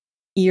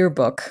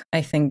yearbook,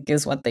 I think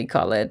is what they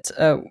call it,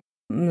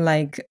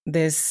 like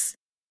this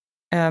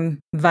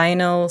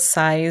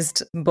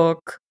vinyl-sized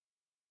book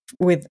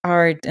with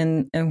art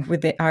and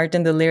with the art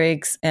and the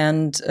lyrics,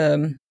 and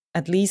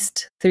at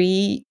least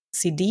 3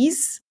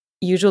 CDs.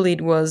 Usually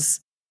it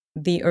was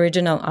the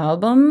original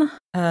album,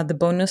 the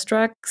bonus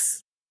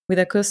tracks with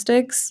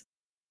acoustics,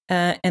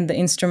 and the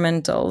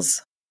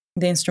instrumentals,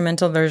 the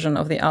instrumental version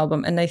of the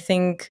album. And I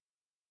think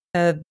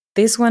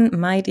this one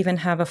might even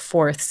have a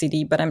 4th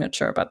CD, but I'm not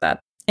sure about that.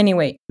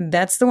 Anyway,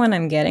 that's the one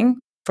I'm getting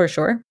for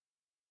sure.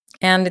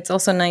 And it's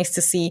also nice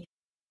to see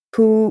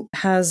who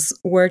has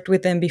worked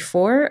with them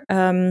before.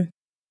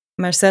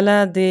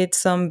 Marcela did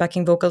some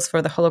backing vocals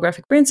for the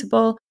Holographic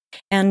Principle,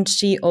 and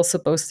she also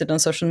posted on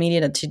social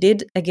media that she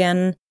did,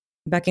 again,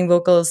 backing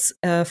vocals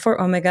for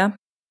Omega.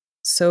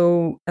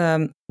 So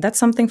that's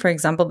something, for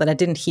example, that I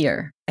didn't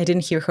hear. I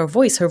didn't hear her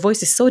voice. Her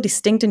voice is so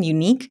distinct and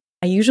unique.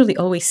 I usually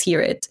always hear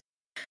it.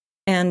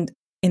 And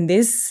in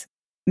this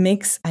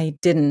mix, I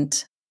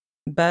didn't.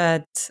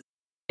 But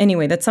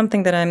anyway, that's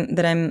something that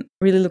I'm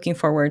really looking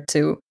forward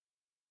to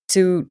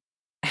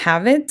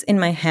have it in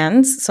my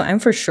hands. So I'm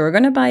for sure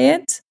gonna buy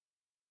it.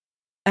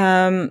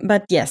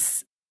 But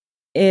yes,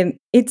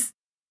 it's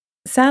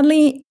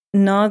sadly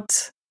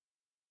not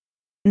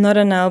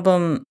an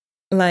album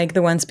like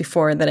the ones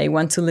before that I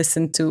want to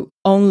listen to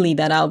only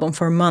that album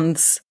for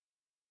months.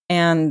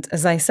 And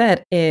as I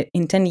said,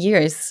 in 10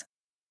 years,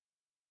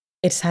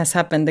 it has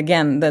happened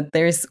again that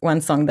there's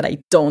one song that I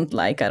don't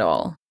like at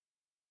all.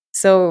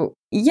 So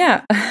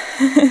yeah,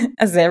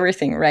 as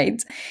everything,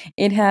 right?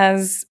 It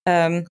has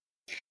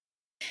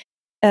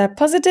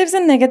positives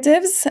and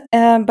negatives,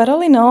 but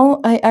all in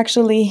all, I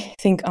actually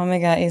think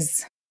Omega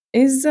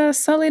is a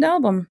solid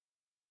album.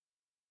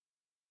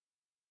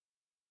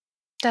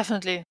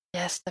 Definitely,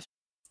 yes.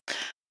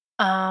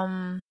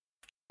 And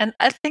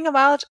I think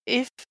about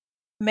if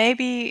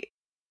maybe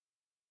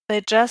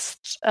they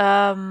just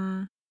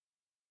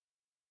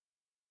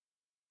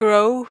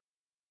grow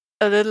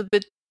a little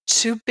bit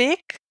too big,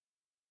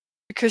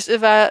 because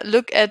if I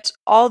look at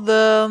all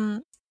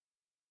the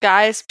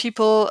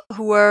people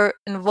who were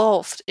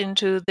involved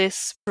into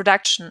this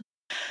production,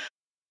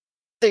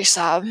 these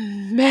are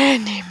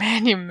many,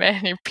 many,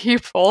 many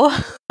people.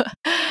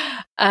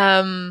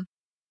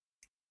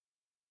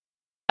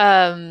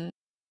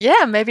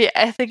 Yeah, maybe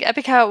I think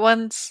Epica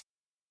wants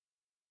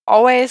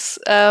always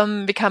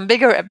become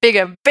bigger and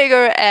bigger and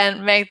bigger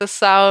and make the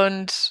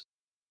sound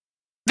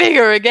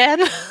bigger again,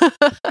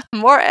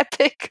 more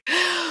epic.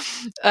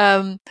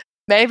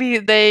 Maybe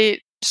they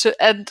should,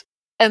 and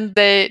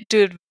they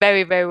do it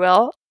very, very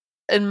well.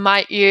 In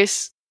my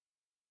ears,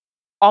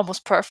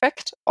 almost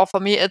perfect. Or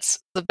for me, it's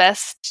the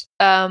best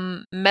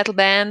metal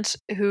band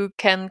who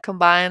can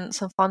combine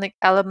symphonic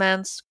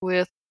elements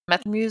with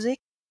metal music.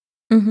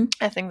 Mm-hmm.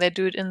 I think they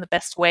do it in the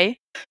best way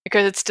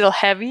because it's still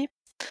heavy.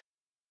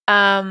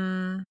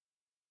 But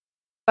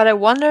I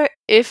wonder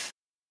if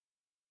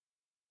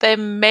they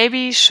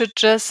maybe should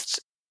just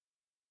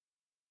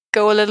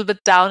go a little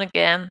bit down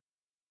again,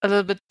 a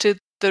little bit to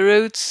the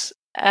roots.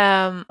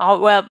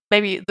 Well,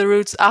 maybe the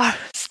roots are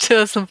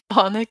still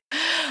symphonic.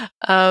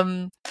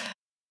 Do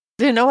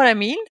you know what I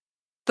mean?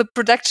 The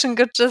production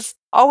got just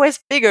always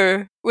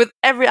bigger with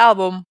every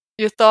album.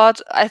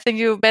 I think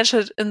you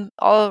mentioned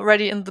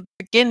already in the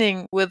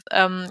beginning with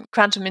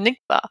Quantum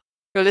Enigma.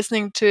 You're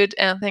listening to it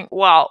and think,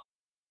 wow,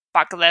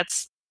 fuck,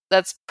 that's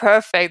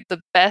perfect.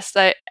 The best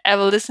I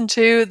ever listened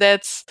to.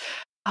 That's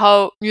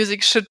how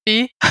music should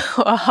be,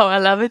 or how I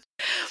love it.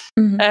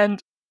 Mm-hmm. And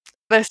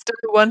they still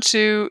want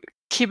to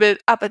keep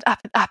it up and up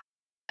and up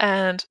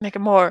and make it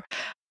more,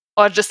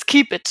 or just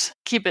keep it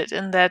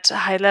in that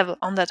high level,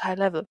 on that high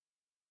level.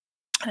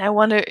 And I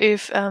wonder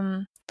if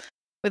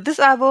with this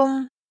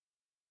album,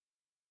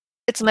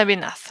 it's maybe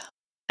enough.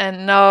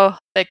 And now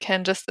they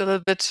can just a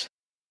little bit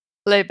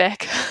lay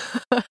back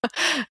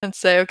and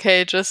say,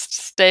 okay, just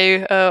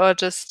stay, or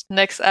just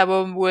next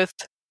album with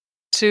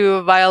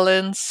 2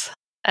 violins,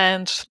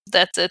 and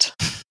that's it.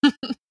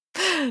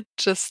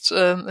 Just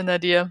an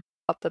idea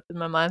popped up in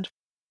my mind.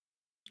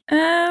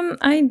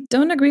 I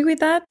don't agree with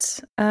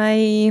that.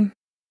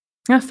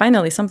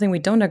 Finally, something we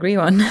don't agree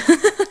on.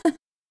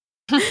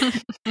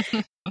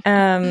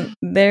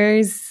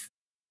 There's,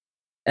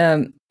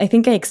 I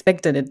think I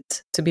expected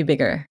it to be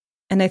bigger.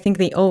 And I think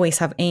they always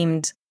have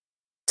aimed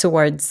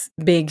towards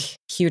big,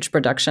 huge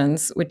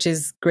productions, which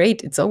is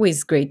great. It's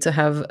always great to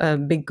have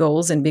big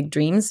goals and big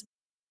dreams.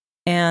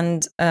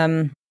 And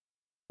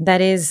that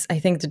is, I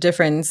think, the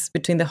difference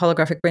between the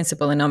Holographic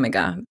Principle and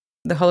Omega.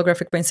 The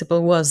Holographic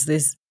Principle was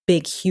this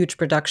big, huge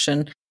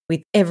production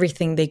with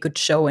everything they could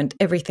show and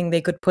everything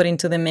they could put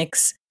into the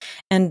mix.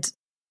 And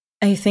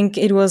I think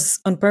it was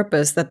on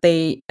purpose that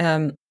they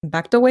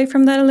backed away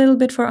from that a little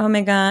bit for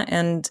Omega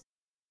and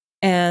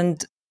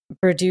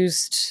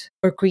produced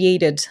or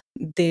created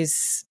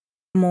this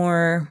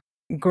more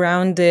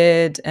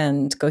grounded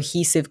and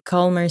cohesive,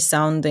 calmer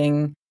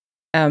sounding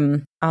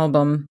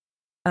album.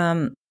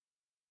 I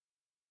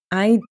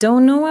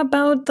don't know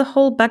about the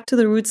whole back to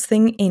the roots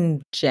thing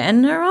in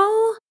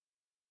general,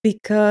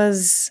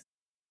 because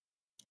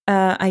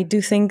I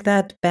do think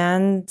that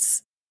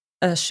bands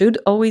should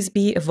always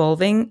be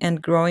evolving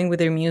and growing with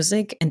their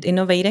music and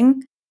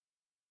innovating.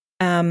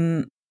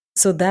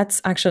 So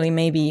that's actually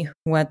maybe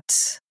what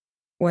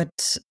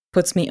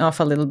puts me off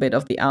a little bit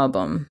of the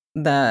album,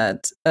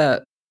 that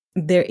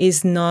there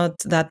is not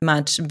that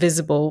much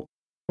visible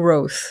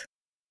growth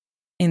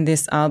in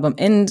this album,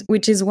 and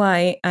which is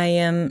why I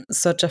am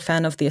such a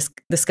fan of the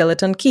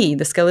Skeleton Key.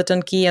 The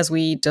Skeleton Key, as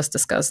we just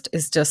discussed,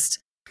 is just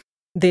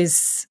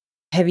this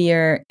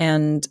heavier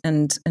and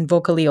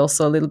vocally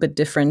also a little bit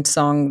different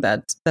song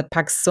that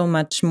packs so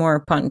much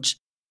more punch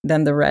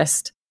than the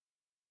rest.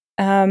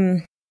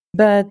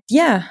 But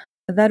yeah,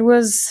 that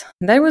was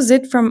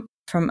it from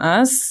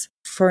us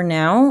for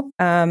now.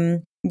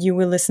 You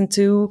will listen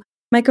to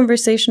my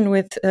conversation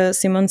with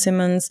Simone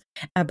Simmons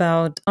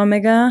about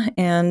Omega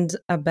and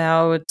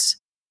about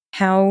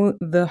how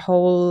the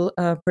whole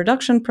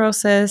production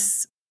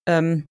process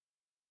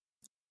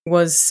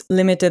was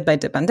limited by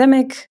the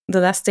pandemic, the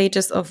last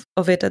stages of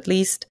it at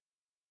least,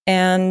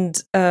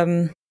 and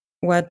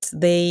what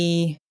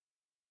they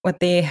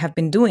have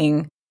been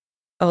doing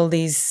all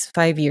these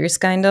 5 years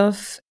kind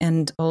of,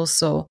 and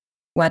also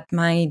what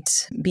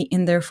might be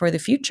in there for the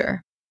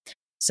future.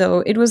 So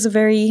it was a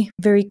very,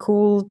 very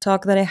cool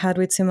talk that I had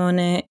with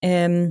Simone.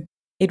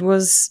 It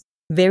was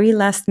very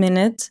last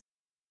minute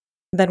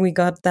that we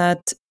got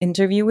that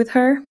interview with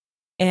her,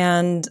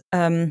 and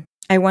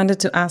I wanted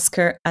to ask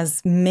her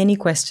as many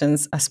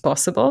questions as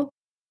possible.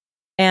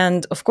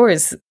 And of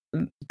course,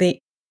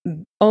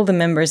 all the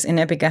members in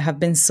Epica have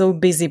been so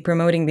busy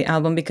promoting the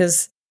album,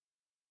 because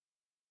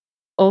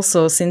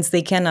also, since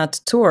they cannot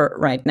tour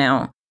right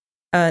now,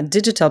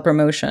 digital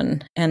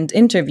promotion and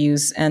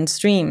interviews and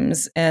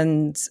streams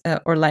and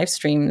or live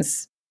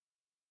streams,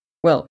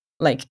 well,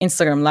 like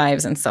Instagram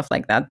lives and stuff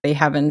like that, they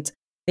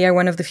are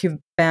one of the few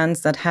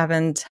bands that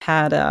haven't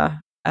had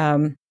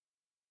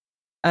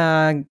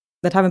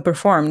that haven't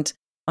performed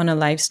on a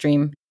live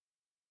stream.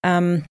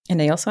 And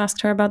I also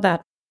asked her about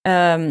that.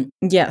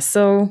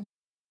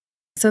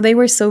 So they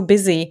were so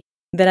busy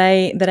that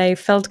I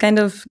felt kind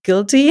of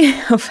guilty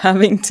of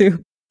having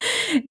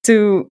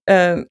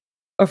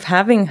of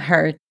having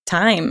her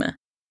time.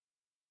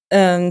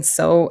 And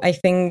so I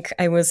think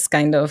I was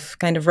kind of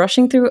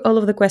rushing through all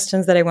of the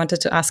questions that I wanted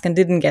to ask and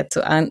didn't get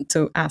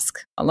to ask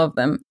all of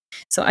them.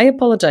 So I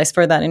apologize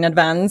for that in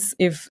advance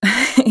if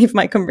if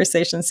my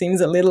conversation seems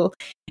a little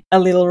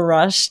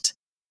rushed.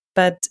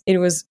 But it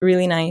was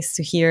really nice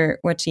to hear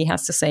what she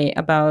has to say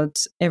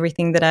about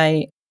everything that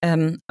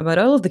about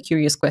all of the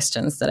curious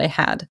questions that I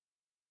had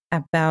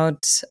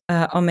about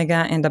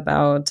Omega and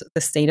about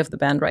the state of the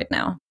band right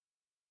now.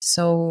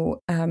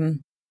 So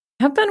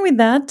have fun with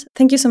that.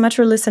 Thank you so much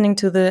for listening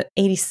to the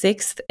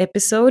 86th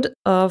episode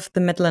of the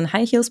Metal and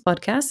High Heels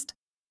podcast.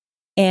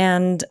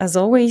 And as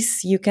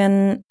always, you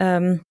can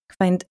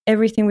find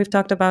everything we've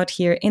talked about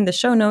here in the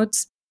show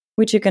notes,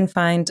 which you can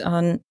find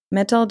on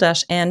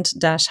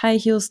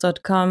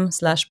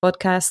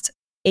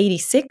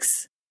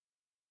metal-and-highheels.com/podcast86.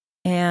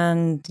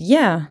 And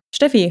yeah,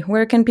 Steffi,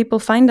 where can people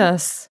find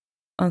us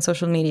on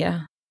social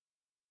media?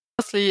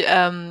 Mostly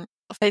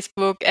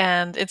Facebook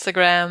and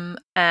Instagram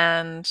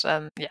and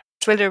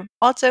Twitter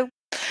also.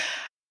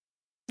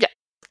 Yeah,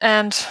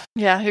 and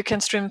you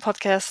can stream the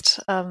podcast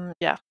on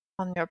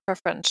your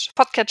preferred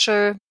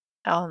podcatcher,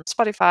 on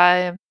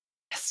Spotify.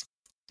 Yes.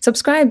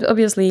 Subscribe,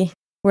 obviously,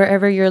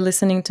 wherever you're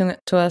listening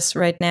to us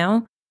right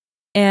now.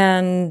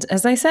 And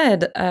as I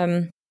said,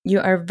 you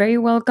are very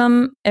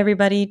welcome,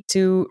 everybody,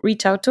 to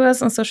reach out to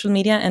us on social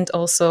media and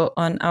also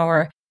on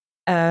our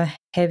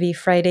Heavy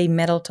Friday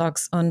Metal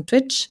Talks on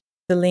Twitch.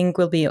 The link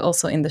will be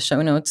also in the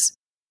show notes.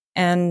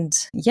 And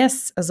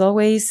yes, as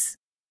always,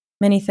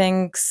 many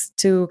thanks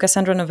to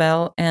Cassandra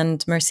Novell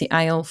and Mercy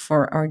Isle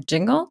for our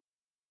jingle.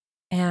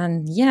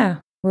 And yeah,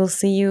 we'll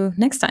see you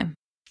next time.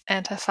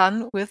 And have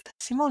fun with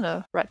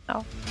Simone right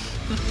now.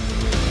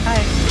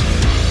 Bye.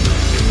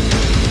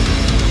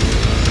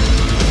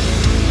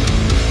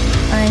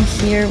 I'm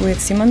here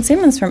with Simone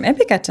Simmons from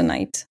Epica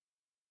tonight.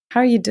 How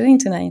are you doing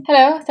tonight?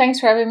 Hello, thanks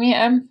for having me.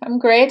 I'm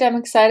great. I'm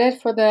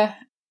excited for the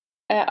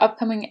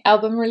upcoming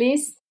album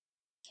release.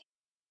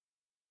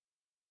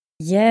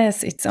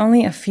 Yes, it's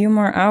only a few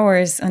more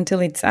hours until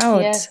it's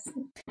out. Yes.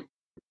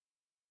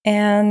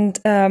 And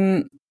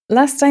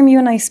last time you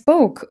and I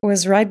spoke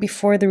was right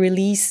before the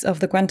release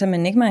of the Quantum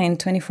Enigma in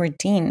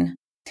 2014.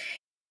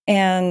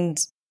 And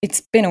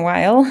it's been a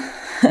while.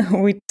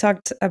 We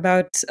talked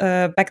about,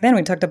 back then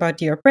we talked about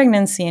your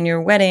pregnancy and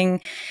your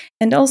wedding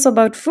and also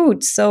about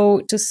food. So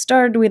to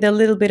start with a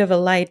little bit of a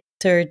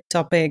lighter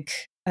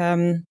topic,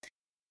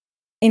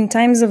 in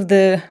times of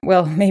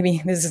maybe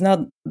this is not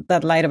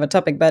that light of a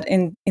topic, but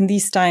in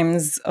these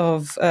times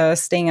of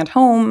staying at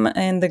home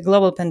and the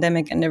global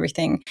pandemic and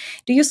everything,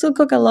 do you still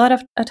cook a lot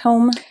at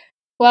home?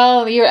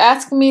 Well, you're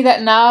asking me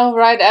that now,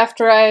 right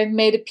after I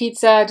made a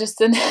pizza just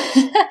in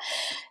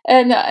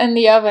in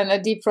the oven, a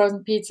deep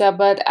frozen pizza.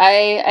 But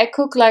I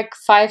cook like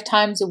 5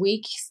 times a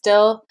week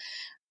still.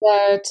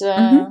 But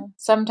Mm-hmm.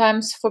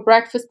 sometimes for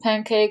breakfast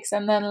pancakes,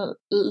 and then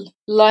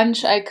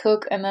lunch I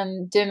cook, and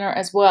then dinner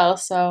as well.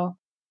 So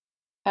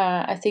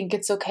I think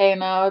it's okay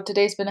now.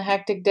 Today's been a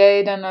hectic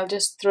day. Then I'll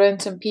just throw in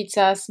some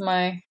pizzas.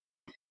 My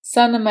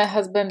son and my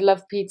husband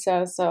love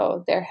pizza,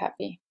 so they're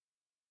happy.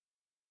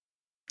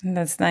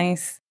 That's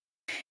nice.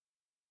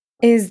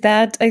 Is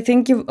that, I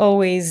think you've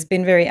always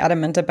been very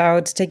adamant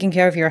about taking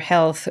care of your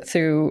health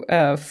through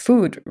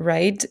food,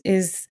 right?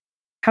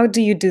 How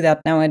do you do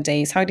that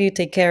nowadays? How do you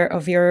take care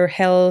of your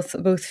health,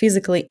 both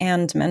physically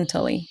and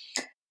mentally?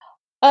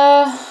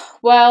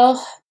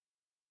 Well,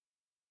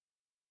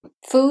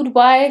 food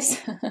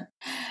wise,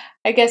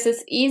 I guess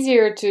it's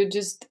easier to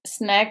just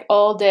snack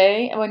all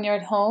day when you're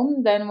at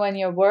home than when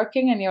you're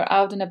working and you're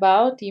out and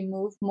about. You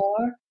move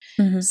more.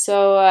 Mm-hmm.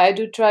 So I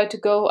do try to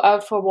go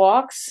out for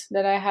walks,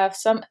 that I have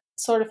some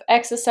sort of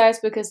exercise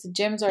because the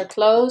gyms are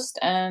closed.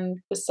 And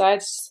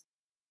besides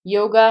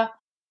yoga,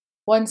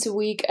 once a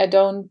week, I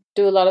don't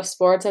do a lot of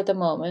sports at the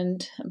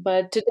moment.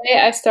 But today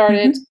I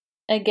started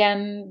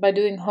again by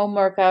doing home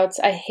workouts.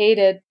 I hate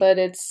it, but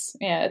it's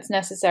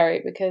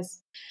necessary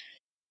because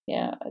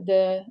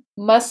the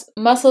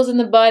muscles in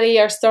the body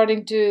are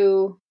starting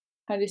to,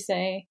 how do you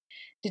say,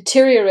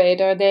 deteriorate,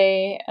 or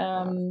they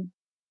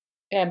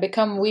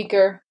become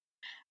weaker.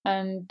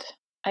 And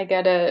I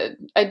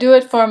do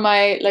it for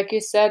my, like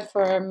you said,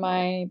 for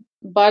my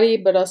body,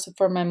 but also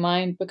for my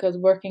mind, because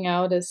working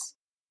out is,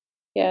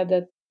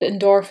 the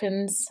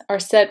endorphins are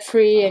set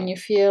free, and you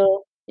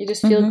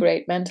just feel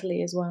great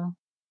mentally as well.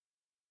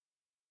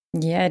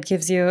 Yeah, it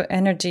gives you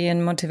energy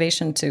and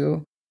motivation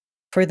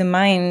for the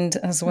mind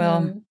as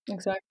well.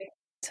 Exactly.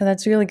 So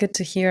that's really good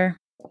to hear.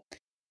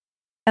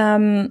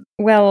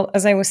 Well,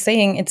 as I was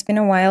saying, it's been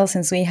a while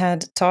since we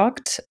had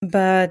talked,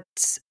 but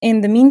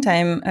in the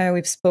meantime,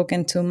 we've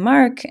spoken to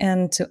Mark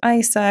and to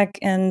Isaac,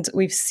 and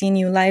we've seen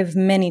you live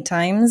many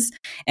times,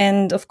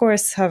 and of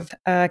course have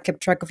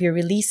kept track of your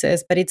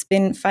releases, but it's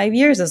been 5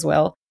 years as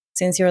well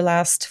since your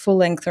last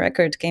full-length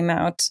record came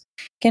out.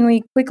 Can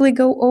we quickly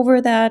go over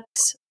that?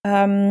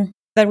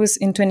 That was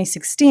in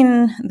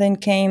 2016, then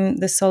came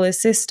the Solar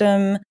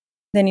System,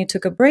 then you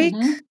took a break.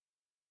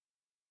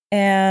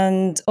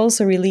 And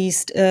also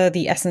released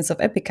The Essence of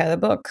Epica, the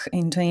book,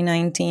 in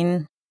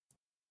 2019.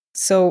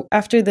 So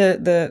after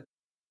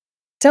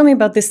tell me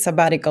about this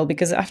sabbatical,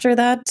 because after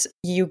that,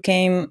 you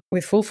came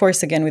with full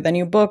force again with a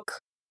new book,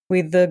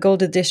 with the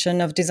gold edition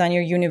of Design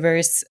Your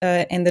Universe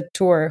and the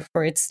tour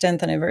for its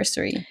 10th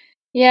anniversary.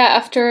 Yeah,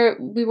 after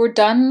we were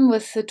done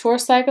with the tour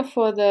cycle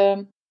for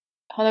the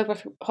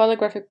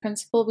holographic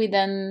principle, we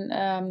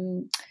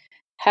then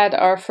had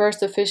our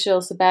first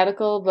official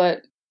sabbatical,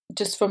 but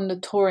just from the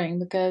touring,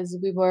 because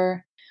we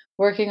were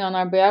working on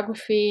our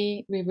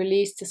biography. We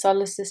released the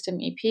Solar System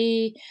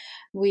EP.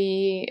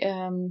 We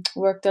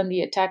worked on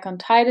the Attack on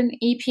Titan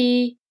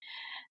EP,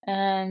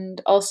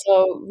 and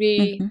also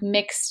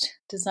remixed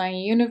Design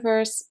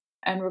Universe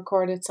and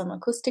recorded some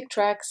acoustic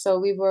tracks. So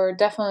we were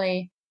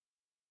definitely,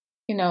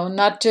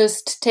 not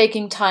just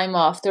taking time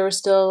off. There was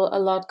still a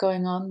lot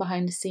going on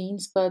behind the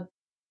scenes, but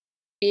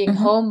being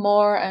home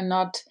more and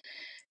not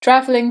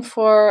traveling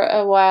for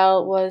a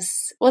while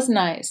was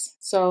nice.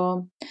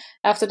 So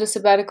after the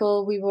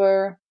sabbatical, we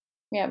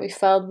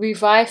felt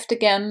revived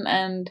again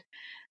and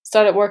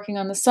started working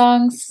on the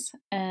songs,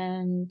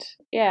 and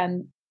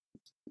then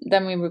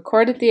we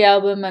recorded the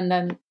album. And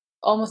then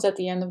almost at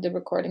the end of the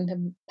recording,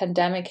 the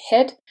pandemic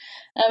hit,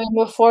 and we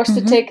were forced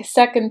to take a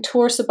second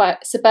tour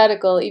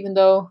sabbatical, even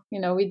though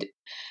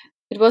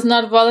it was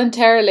not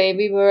voluntarily.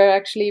 We were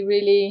actually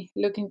really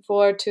looking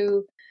forward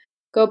to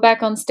go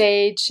back on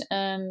stage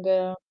and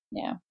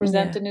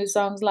present the new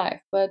songs live.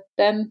 But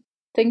then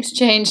things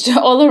changed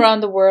all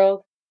around the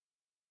world.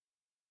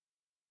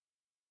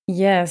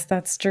 Yes,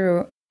 that's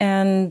true.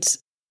 And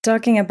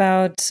talking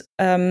about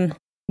the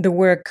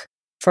work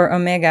for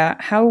Omega,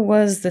 how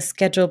was the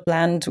schedule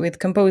planned with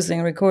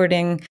composing,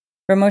 recording,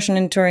 promotion,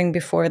 and touring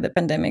before the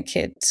pandemic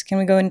hit? Can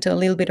we go into a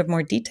little bit of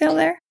more detail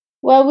there?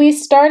 Well, we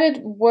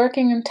started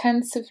working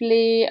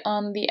intensively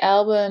on the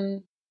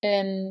album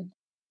in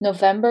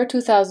November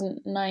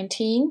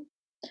 2019.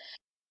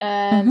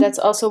 And that's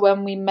also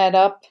when we met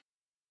up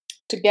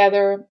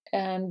together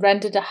and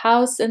rented a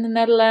house in the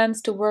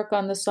Netherlands to work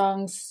on the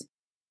songs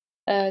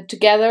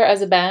together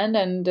as a band.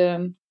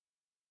 And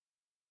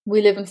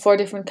we live in 4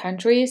 different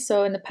countries.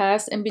 So in the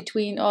past, in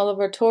between all of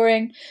our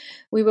touring,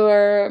 we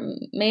were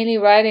mainly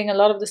writing a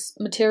lot of this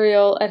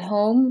material at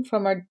home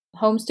from our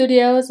home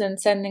studios and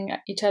sending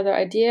each other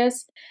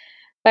ideas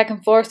back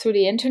and forth through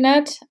the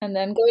internet, and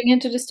then going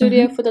into the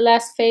studio for the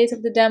last phase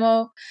of the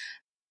demo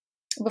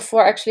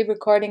before actually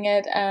recording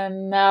it.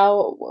 And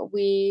now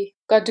we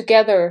got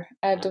together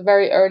at a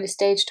very early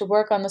stage to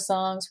work on the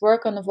songs,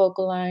 work on the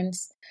vocal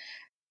lines,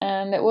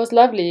 and it was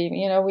lovely.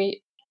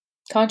 We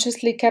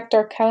consciously kept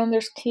our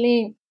calendars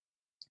clear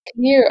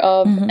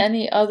of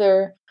any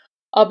other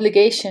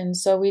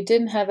obligations, so we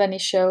didn't have any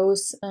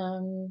shows.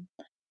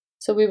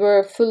 So we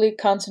were fully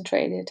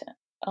concentrated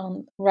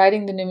on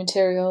writing the new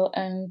material.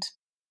 And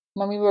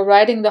when we were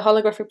writing the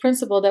holographic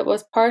principle, that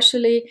was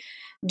partially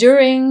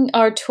during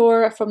our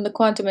tour from the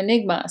Quantum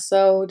Enigma.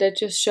 So that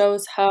just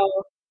shows how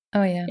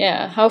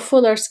how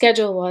full our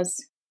schedule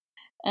was.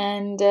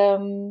 And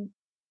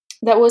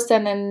that was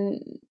then in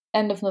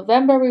end of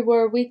November. We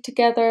were a week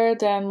together.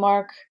 Then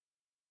Mark,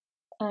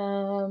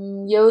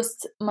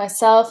 Joost,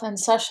 myself, and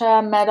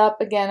Sasha met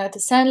up again at the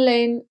Sand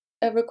Lane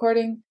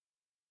recording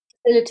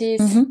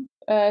facilities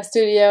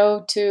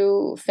studio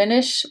to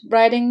finish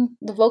writing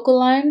the vocal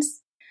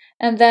lines.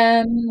 And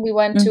then we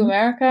went to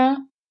America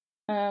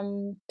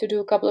to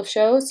do a couple of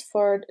shows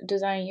for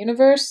Design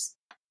Universe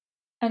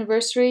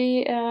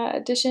anniversary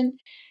edition.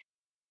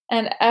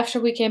 And after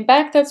we came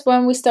back, that's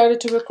when we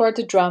started to record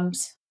the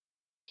drums.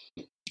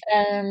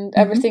 And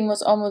everything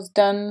was almost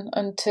done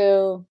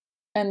until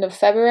end of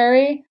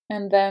February.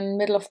 And then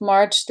middle of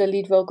March, the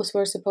lead vocals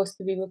were supposed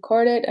to be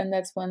recorded. And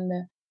that's when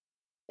the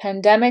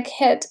pandemic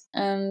hit.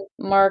 And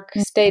Mark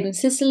stayed in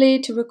Sicily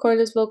to record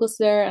his vocals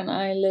there. And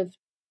I lived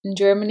in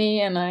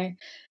Germany. And I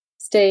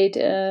stayed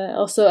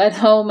also at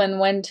home and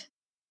went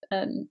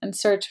and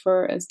searched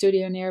for a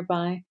studio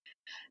nearby.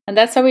 And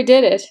that's how we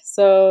did it.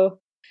 So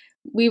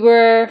we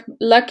were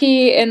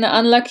lucky in an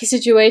unlucky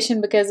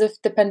situation, because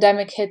if the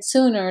pandemic hit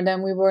sooner,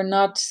 then we were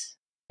not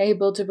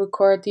able to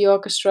record the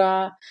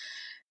orchestra,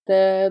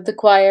 the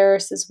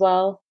choirs as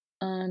well.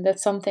 And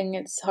that's something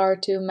it's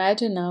hard to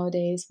imagine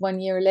nowadays, 1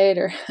 year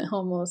later,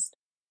 almost.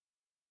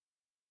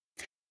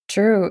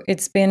 True.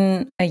 It's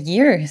been a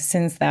year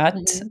since that,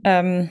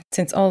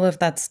 since all of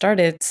that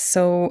started.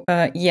 So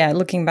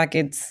looking back,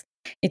 it's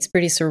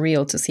pretty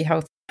surreal to see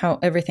how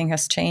everything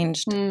has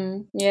changed.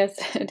 Yes,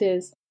 it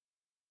is.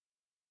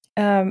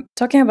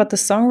 Talking about the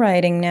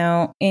songwriting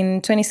now,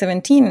 in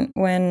 2017,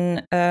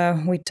 when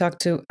we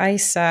talked to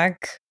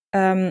Isaac,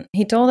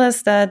 he told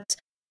us that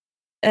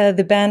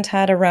the band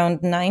had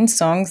around 9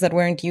 songs that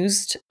weren't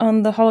used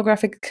on the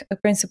holographic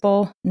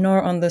principle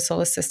nor on the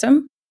Solace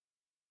system,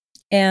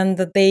 and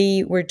that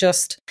they were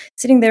just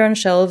sitting there on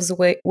shelves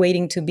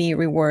waiting to be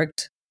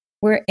reworked.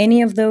 Were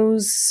any of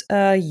those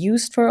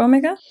used for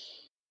Omega?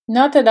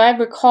 Not that I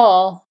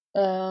recall.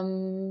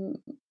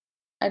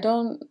 I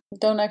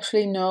don't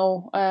actually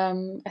know.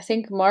 I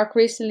think Mark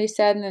recently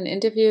said in an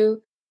interview,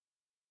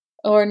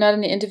 or not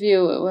in the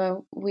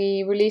interview,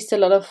 we released a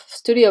lot of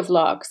studio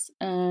vlogs,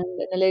 and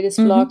in the latest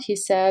vlog he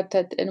said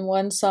that in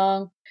one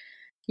song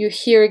you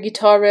hear a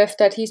guitar riff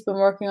that he's been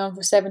working on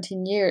for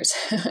 17 years,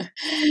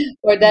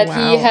 or that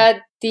he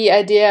had the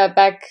idea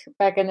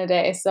back in the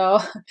day. So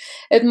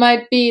it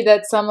might be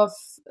that some of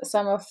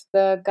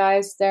the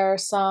guys, their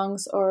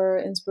songs or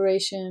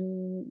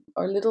inspiration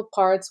or little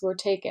parts were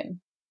taken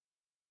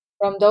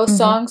from those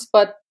songs,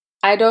 but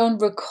I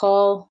don't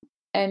recall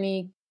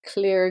any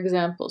clear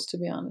examples, to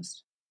be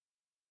honest.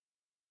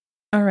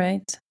 All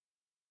right.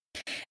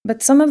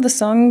 But some of the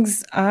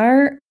songs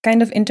are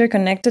kind of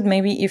interconnected,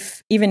 maybe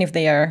even if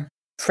they are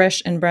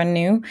fresh and brand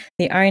new,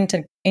 they are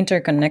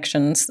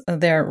interconnections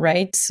there,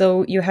 right?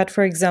 So you had,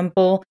 for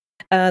example,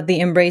 The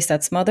Embrace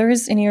That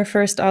Smothers in your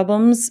first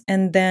albums,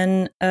 and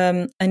then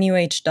A New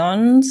Age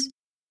Dawns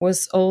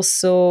was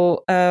also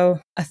a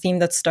theme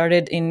that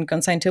started in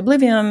Consigned to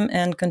Oblivion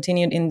and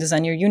continued in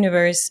Design Your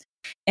Universe.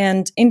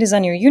 And in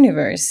Design Your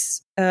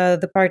Universe,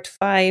 the part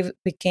 5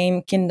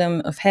 became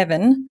Kingdom of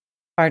Heaven,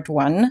 part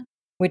 1,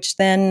 which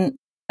then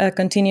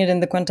continued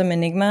in the Quantum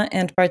Enigma,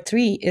 and part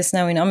 3 is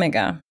now in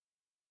Omega.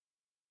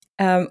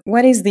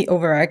 What is the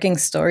overarching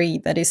story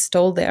that is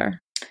told there?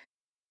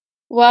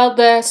 Well,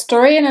 the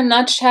story in a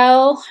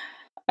nutshell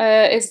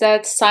is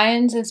that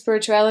science and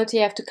spirituality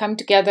have to come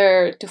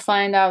together to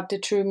find out the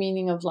true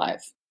meaning of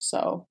life.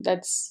 So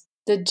that's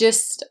the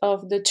gist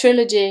of the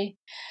trilogy.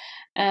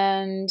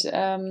 And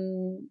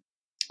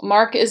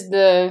Mark is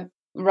the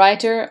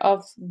writer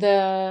of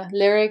the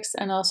lyrics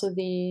and also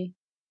the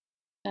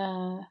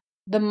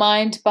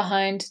mind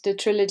behind the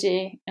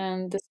trilogy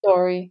and the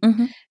story.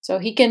 So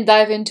he can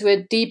dive into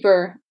it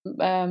deeper.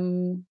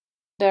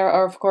 There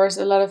are, of course,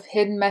 a lot of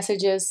hidden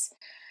messages.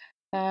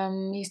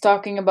 He's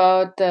talking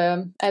about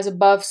as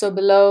above, so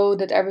below,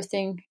 that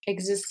everything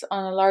exists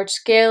on a large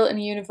scale in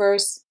the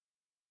universe,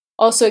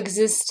 also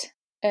exists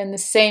in the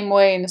same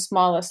way in the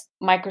smallest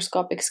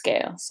microscopic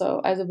scale.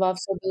 So as above,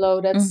 so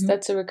below,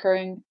 that's a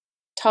recurring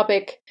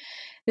topic.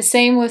 The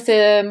same with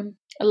the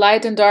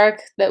light and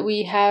dark that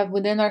we have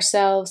within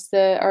ourselves,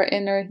 our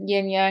inner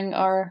yin yang,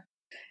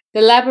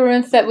 the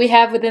labyrinth that we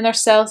have within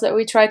ourselves that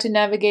we try to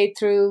navigate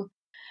through.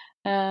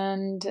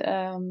 And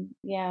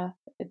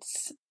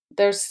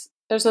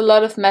there's a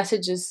lot of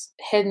messages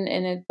hidden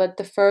in it, but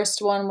the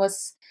first one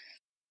was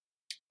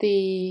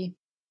the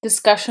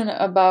discussion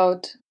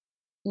about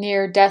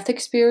near-death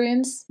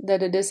experience,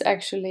 that it is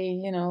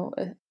actually,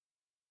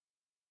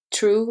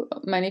 true.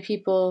 Many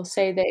people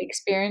say they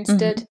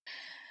experienced it.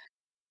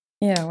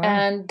 Yeah, wow.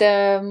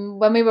 And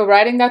when we were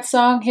writing that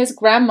song, his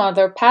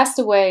grandmother passed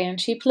away, and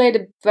she played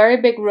a very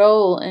big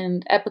role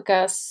in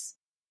Epica's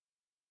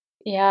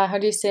yeah, how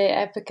do you say,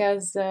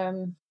 Epica's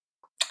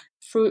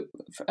fruit?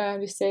 How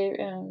do you say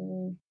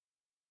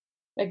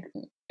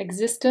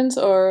existence,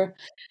 or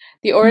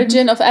the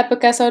origin of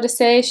Epica, so to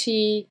say.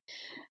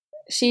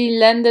 She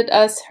lended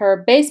us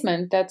her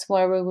basement. That's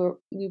where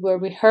we were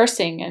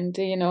rehearsing, and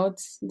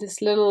it's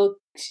this little.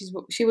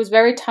 She was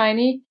very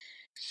tiny,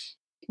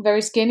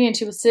 very skinny, and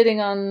she was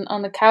sitting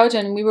on the couch,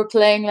 and we were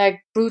playing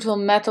like brutal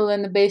metal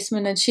in the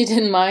basement, and she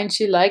didn't mind.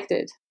 She liked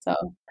it. So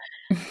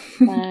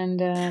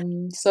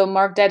and so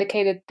Mark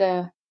dedicated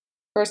the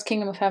first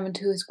Kingdom of Heaven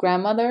to his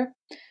grandmother,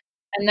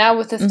 and now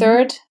with the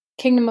third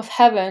Kingdom of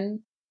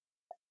Heaven,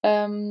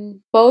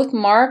 both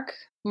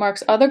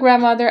Mark's other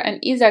grandmother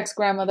and Isaac's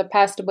grandmother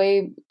passed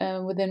away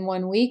within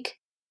 1 week.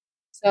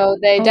 So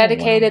they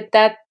dedicated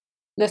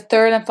the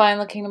third and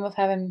final Kingdom of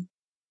Heaven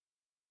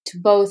to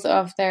both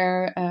of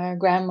their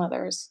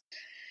grandmothers,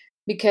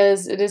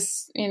 because it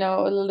is, a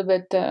little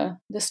bit the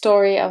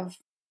story of,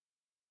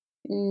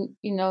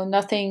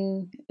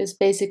 nothing is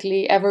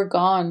basically ever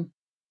gone.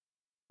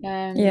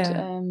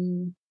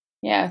 And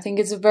I think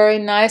it's a very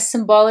nice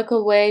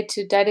symbolical way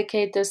to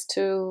dedicate this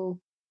to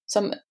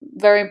some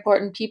very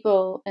important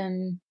people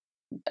in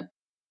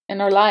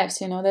our lives,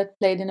 that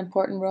played an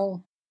important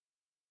role.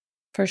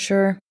 For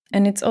sure.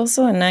 And it's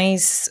also a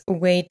nice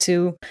way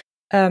to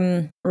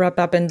wrap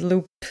up and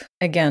loop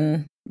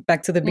again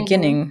back to the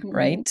beginning,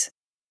 right?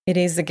 It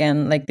is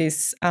again like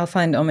this alpha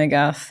and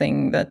omega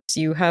thing that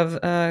you have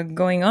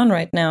going on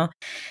right now.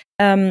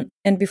 And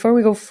before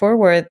we go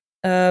forward,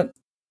 the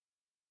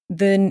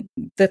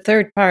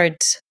third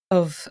part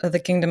of the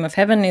Kingdom of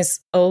Heaven is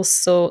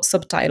also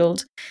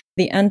subtitled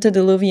The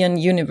Antediluvian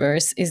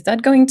Universe. Is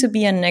that going to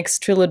be a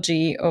next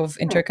trilogy of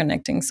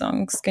interconnecting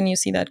songs? Can you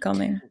see that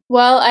coming?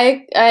 Well,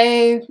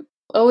 I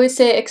always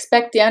say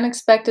expect the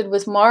unexpected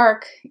with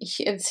Mark.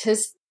 It's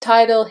his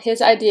title,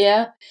 his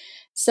idea.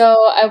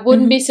 So I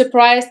wouldn't be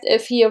surprised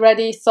if he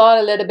already thought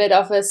a little bit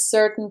of a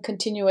certain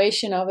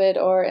continuation of it,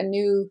 or a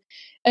new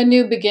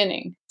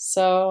beginning.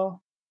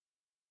 So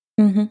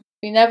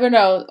we never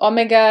know.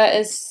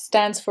 Omega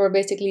stands for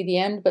basically the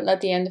end, but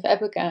not the end of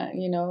Epica.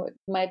 It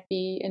might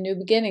be a new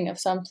beginning of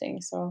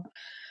something. So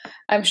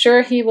I'm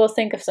sure he will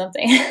think of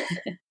something.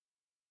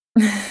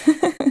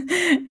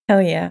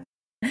 Hell yeah.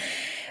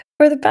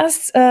 For the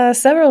past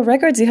several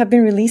records, you have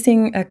been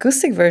releasing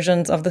acoustic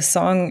versions of the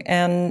song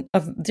and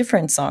of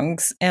different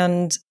songs.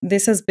 And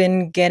this has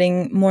been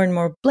getting more and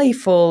more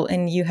playful,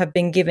 and you have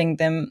been giving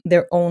them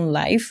their own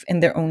life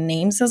and their own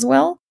names as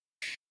well.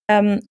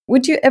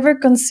 Would you ever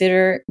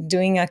consider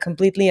doing a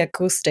completely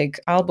acoustic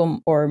album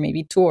or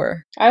maybe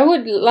tour? I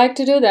would like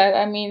to do that.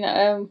 I mean,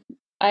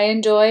 I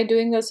enjoy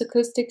doing those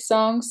acoustic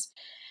songs.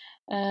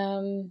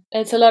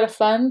 It's a lot of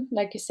fun.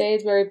 Like you say,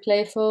 it's very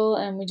playful,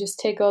 and we just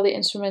take all the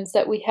instruments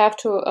that we have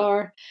to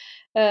our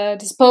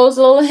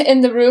disposal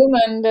in the room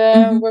and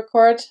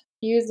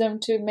use them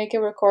to make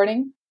a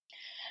recording.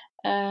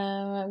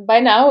 By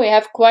now, we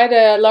have quite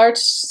a large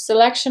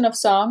selection of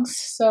songs,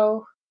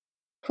 so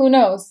who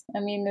knows? I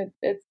mean,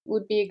 it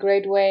would be a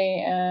great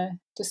way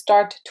to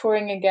start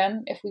touring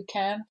again, if we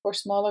can, for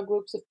smaller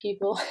groups of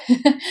people.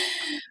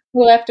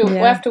 We'll have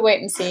to wait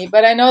and see.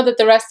 But I know that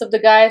the rest of the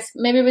guys,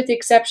 maybe with the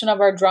exception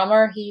of our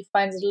drummer, he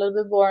finds it a little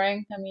bit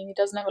boring. I mean, he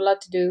doesn't have a lot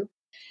to do.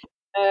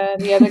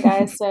 The other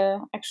guys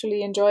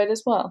actually enjoy it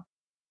as well.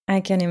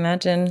 I can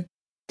imagine.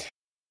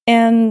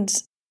 And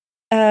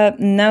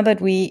now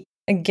that we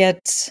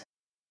get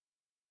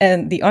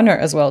the honor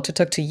as well to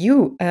talk to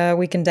you,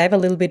 we can dive a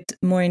little bit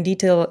more in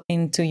detail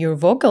into your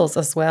vocals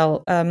as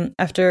well.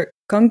 After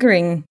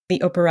conquering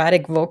the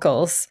operatic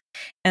vocals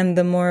and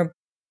the more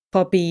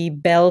poppy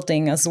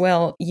belting as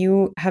well,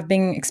 you have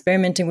been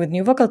experimenting with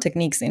new vocal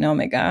techniques in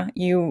Omega.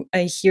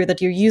 I hear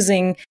that you're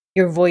using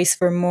your voice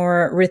for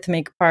more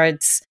rhythmic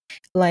parts,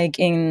 like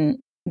in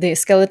the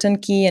skeleton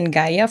key and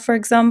Gaia, for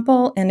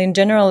example. And in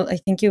general, I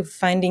think you've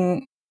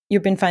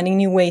been finding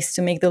new ways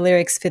to make the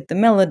lyrics fit the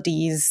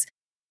melodies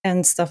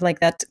and stuff like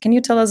that. Can you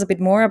tell us a bit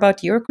more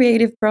about your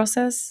creative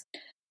process?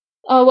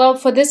 Oh, well,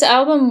 for this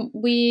album,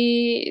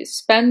 we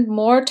spend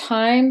more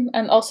time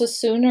and also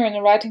sooner in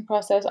the writing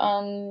process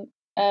on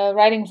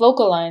writing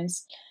vocal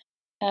lines.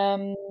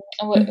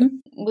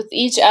 With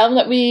each album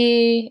that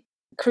we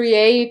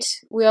create,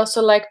 we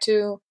also like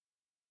to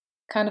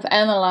kind of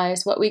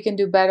analyze what we can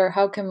do better,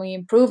 how can we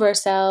improve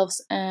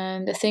ourselves.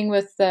 And the thing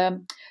with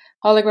the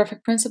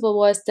holographic principle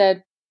was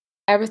that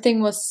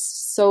everything was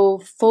so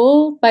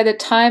full by the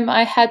time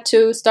I had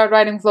to start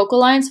writing vocal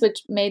lines,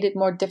 which made it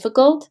more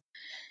difficult.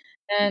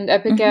 And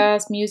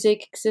Epica's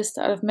music exists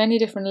out of many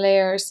different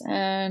layers,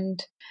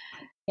 and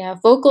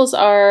vocals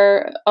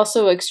are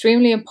also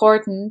extremely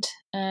important,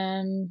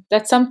 and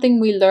that's something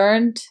we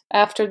learned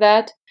after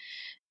that.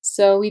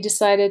 So we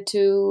decided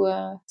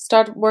to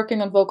start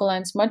working on vocal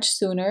lines much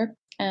sooner.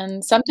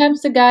 And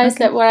sometimes the guys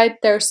that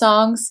write their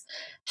songs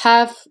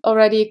have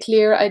already a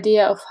clear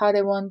idea of how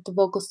they want the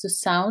vocals to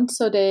sound.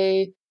 So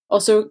they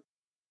also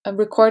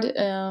record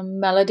a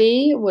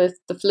melody with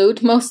the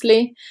flute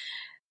mostly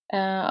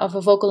of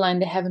a vocal line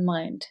they have in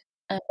mind.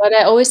 But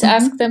I always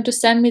ask them to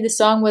send me the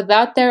song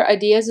without their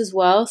ideas as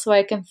well, so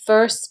I can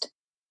first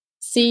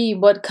see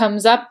what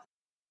comes up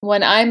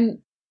when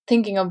I'm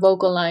thinking of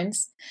vocal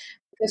lines.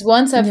 Because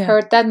once I've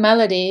heard that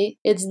melody,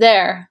 it's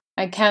there.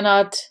 I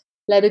cannot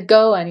let it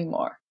go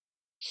anymore.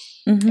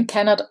 I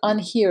cannot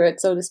unhear it,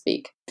 so to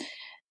speak.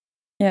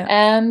 Yeah.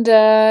 And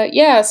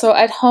so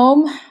at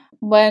home,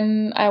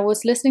 when I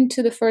was listening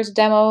to the first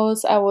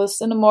demos, I was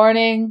in the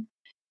morning,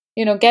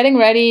 getting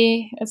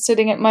ready,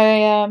 sitting at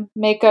my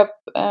makeup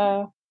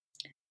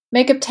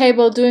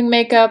table, doing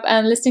makeup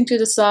and listening to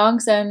the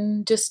songs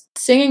and just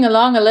singing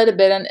along a little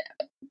bit. And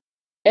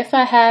if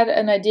I had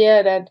an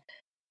idea that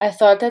I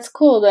thought that's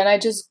cool, then I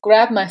just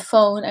grabbed my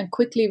phone and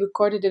quickly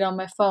recorded it on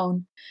my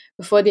phone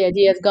before the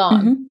idea is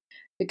gone.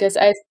 Because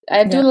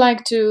I do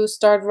like to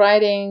start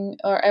writing,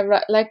 or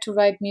I like to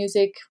write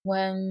music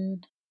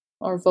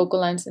or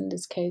vocal lines in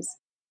this case,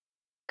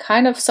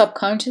 kind of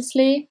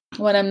subconsciously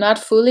when I'm not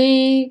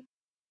fully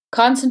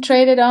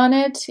concentrated on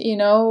it.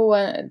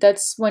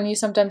 That's when you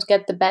sometimes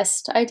get the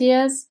best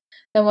ideas.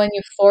 Then when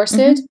you force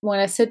it,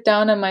 when I sit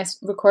down in my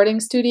recording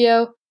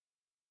studio,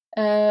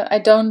 I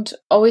don't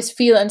always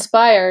feel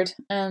inspired,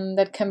 and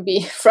that can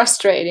be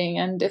frustrating.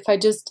 And if I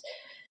just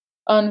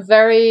on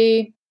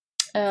very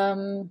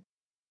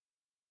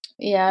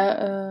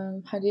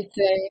how do you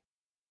say?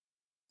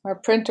 Our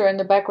printer in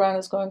the background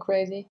is going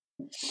crazy.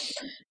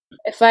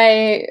 If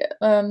I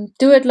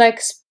do it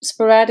like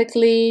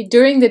sporadically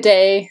during the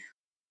day,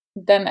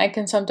 then I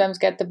can sometimes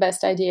get the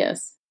best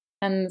ideas.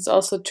 And it's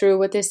also true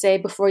what they say: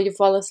 before you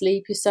fall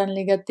asleep, you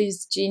suddenly get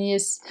these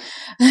genius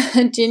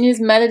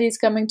melodies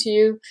coming to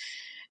you.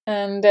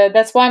 And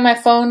that's why my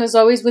phone is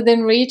always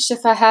within reach.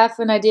 If I have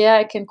an idea,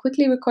 I can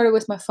quickly record it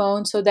with my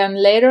phone. So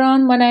then later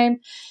on, when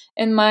I'm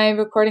in my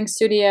recording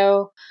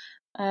studio,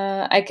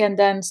 I can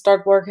then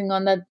start working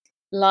on that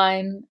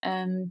line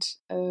and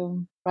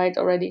write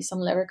already some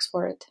lyrics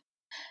for it.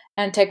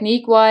 And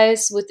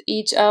technique-wise, with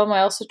each album, I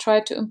also try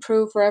to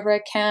improve wherever I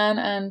can.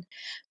 And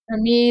for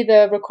me,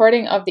 the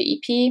recording of the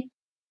EP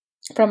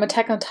from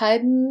Attack on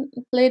Titan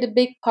played a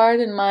big part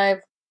in my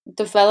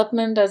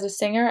development as a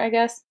singer, I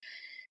guess,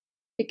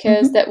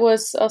 because that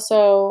was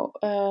also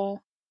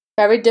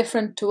very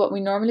different to what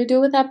we normally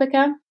do with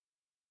Epica.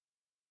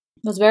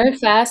 It was very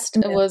fast.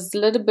 It was a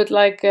little bit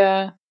like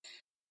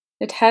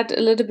it had a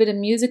little bit of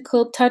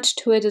musical touch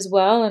to it as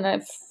well. And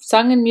I've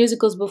sung in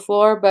musicals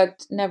before,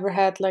 but never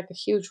had like a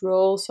huge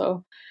role.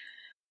 So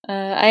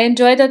I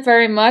enjoyed that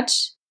very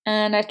much.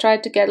 And I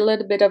tried to get a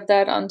little bit of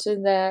that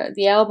onto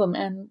the album.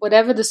 And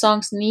whatever the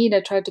songs need, I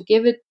tried to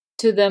give it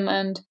to them.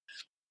 And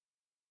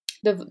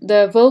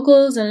the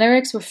vocals and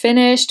lyrics were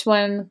finished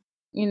when,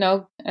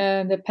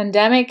 the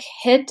pandemic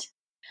hit.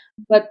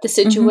 But the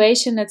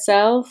situation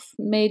itself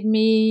made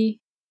me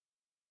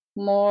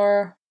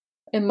more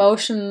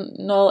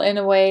emotional in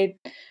a way,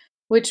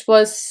 which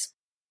was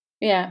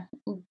a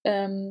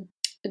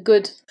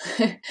good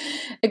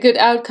a good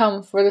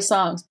outcome for the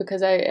songs,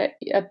 because I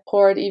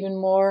poured even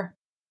more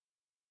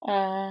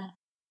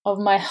of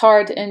my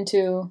heart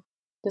into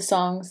the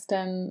songs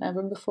than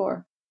ever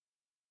before.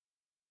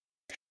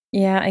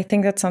 Yeah, I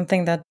think that's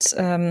something that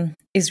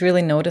is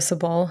really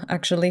noticeable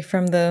actually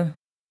from the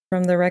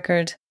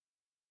record.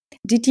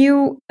 Did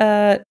you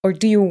or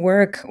do you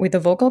work with a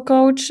vocal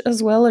coach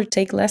as well, or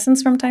take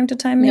lessons from time to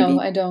time maybe? No,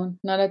 I don't.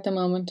 Not at the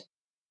moment.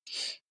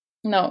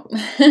 No.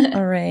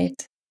 All right.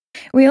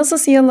 We also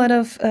see a lot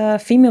of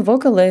female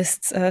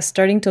vocalists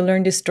starting to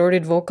learn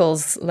distorted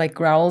vocals like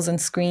growls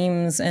and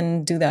screams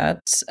and do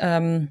that,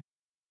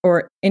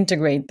 or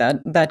integrate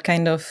that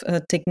kind of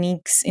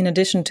techniques in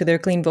addition to their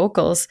clean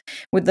vocals.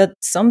 Would that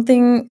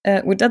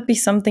be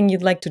something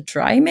you'd like to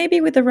try maybe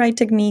with the right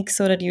technique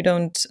so that you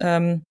don't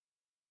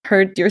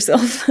hurt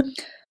yourself?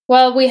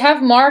 Well, we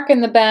have Mark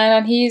in the band,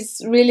 and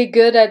he's really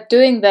good at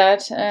doing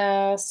that.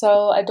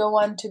 So I don't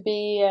want to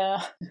be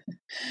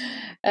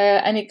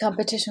any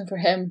competition for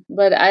him,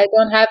 but I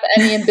don't have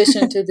any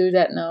ambition to do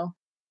that now.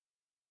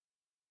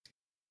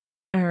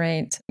 All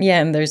right. Yeah,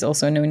 and there's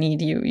also no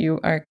need. You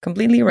are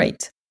completely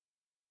right.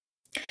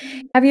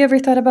 Have you ever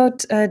thought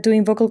about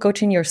doing vocal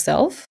coaching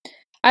yourself?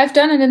 I've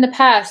done it in the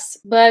past,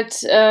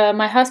 but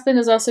my husband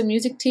is also a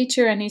music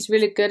teacher, and he's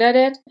really good at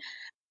it.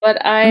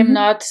 But I'm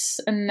not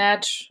a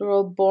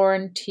natural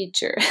born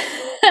teacher.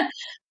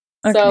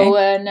 Okay.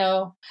 So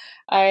no,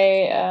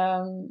 I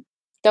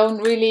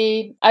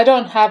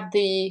don't have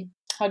the,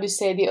 how do you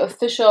say, the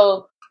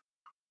official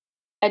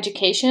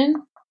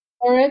education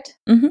for it.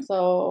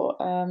 So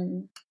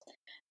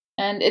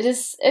and it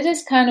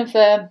is kind of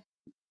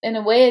in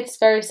a way it's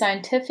very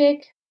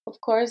scientific, of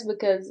course,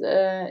 because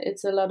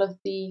it's a lot of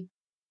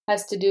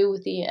has to do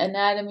with the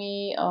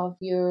anatomy of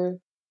your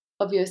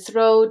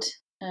throat,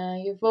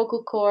 your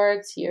vocal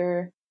cords,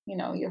 your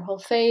whole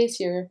face,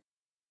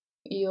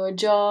 your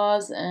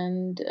jaws,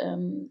 and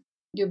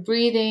your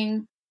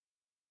breathing.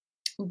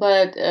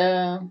 But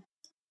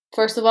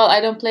first of all, I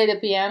don't play the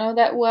piano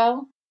that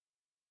well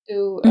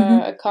to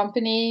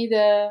accompany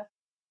the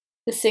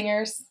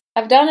singers.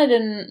 I've done it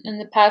in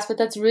the past, but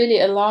that's really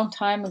a long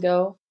time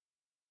ago.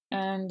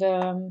 And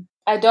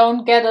I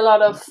don't get a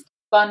lot of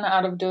fun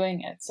out of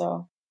doing it.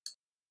 So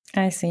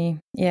I see.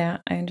 Yeah,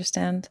 I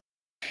understand.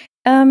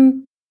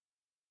 Going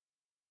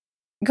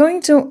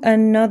to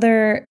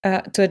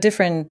to a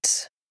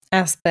different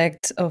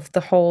aspect of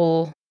the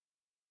whole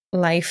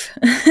life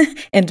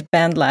and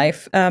band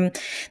life.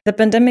 The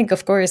pandemic,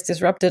 of course,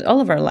 disrupted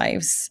all of our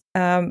lives.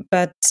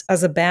 But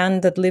as a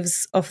band that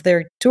lives off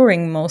their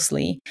touring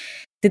mostly,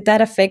 did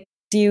that affect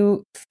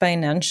you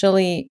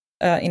financially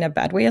in a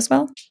bad way as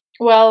well?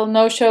 Well,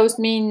 no shows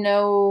mean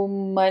no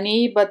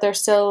money, but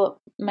there's still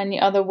many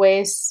other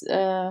ways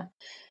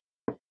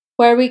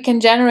where we can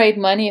generate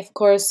money. Of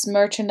course,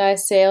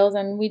 merchandise sales,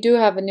 and we do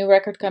have a new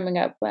record coming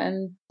up,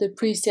 and the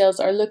pre-sales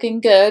are looking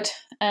good.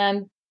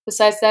 And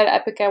besides that,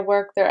 Epica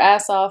worked their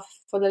ass off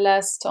for the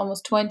last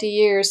almost 20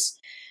 years,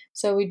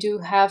 so we do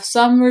have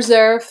some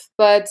reserve.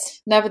 But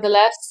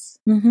nevertheless,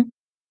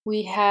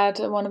 we had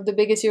one of the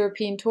biggest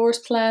European tours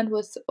planned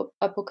with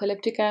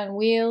Apocalyptica and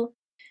Wheel,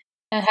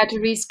 and had to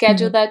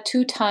reschedule that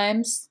 2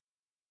 times.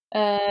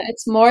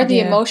 It's more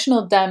the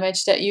emotional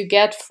damage that you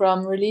get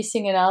from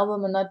releasing an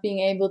album and not being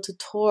able to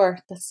tour.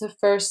 That's the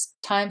first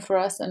time for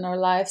us in our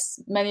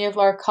lives. Many of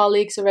our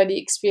colleagues already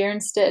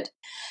experienced it.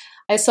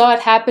 I saw it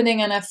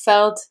happening and I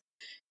felt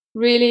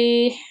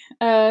really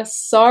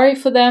sorry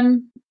for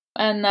them.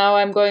 And now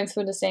I'm going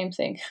through the same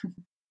thing.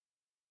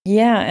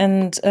 Yeah,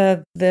 and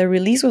the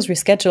release was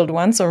rescheduled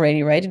once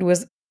already, right? It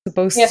was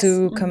supposed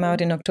to come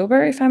out in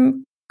October, if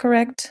I'm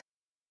correct.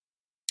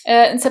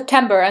 In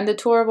September, and the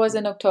tour was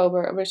in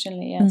October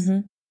originally, yes.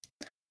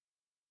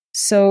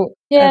 So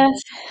yes.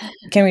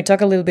 Can we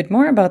talk a little bit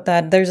more about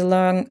that? There's a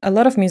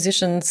lot of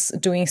musicians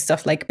doing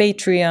stuff like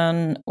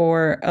Patreon,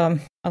 or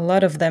a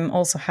lot of them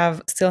also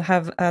still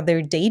have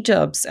their day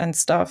jobs and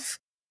stuff.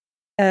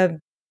 Does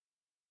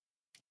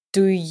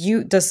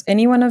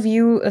any one of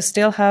you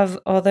still have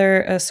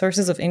other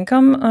sources of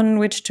income on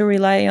which to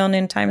rely on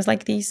in times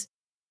like these?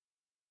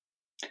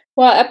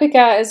 Well,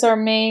 Epica is our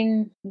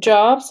main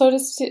job, so to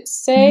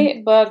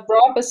say, but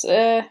Rob is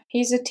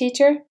he's a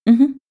teacher,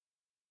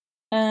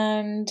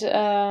 and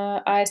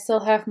I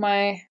still have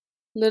my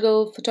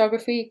little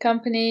photography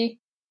company,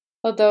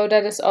 although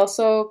that is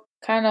also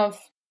kind of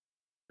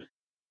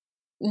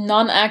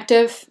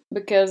non-active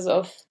because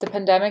of the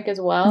pandemic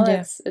as well.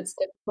 Yeah. It's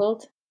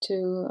difficult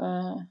to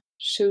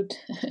shoot,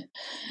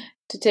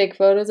 to take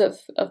photos of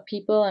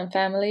people and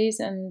families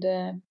and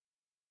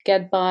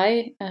get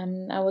by.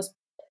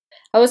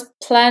 I was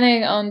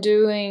planning on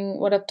doing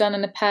what I've done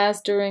in the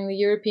past during the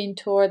European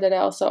tour, that I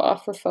also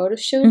offer photo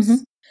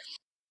shoots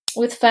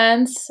with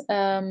fans.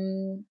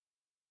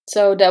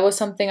 So that was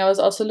something I was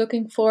also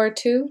looking forward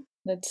to.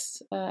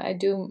 That's I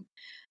do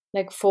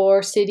like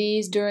 4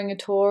 cities during a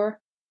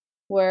tour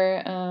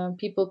where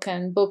people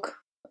can book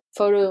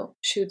photo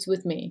shoots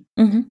with me.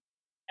 And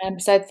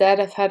besides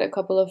that, I've had a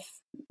couple of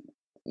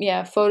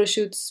photo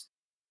shoots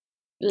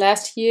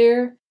last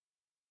year.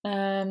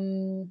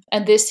 And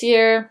this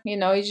year, you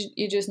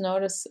just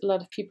notice a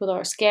lot of people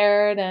are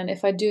scared, and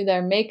if I do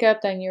their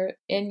makeup, then you're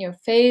in your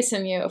face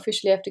and you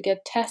officially have to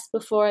get tests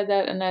before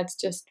that, and that's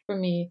just, for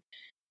me,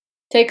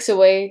 takes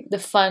away the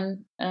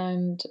fun.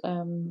 And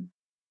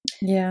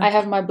I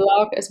have my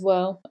blog as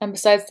well, and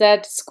besides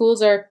that,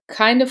 schools are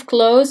kind of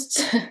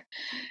closed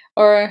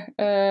or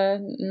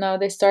now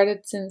they started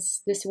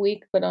since this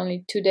week, but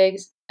only 2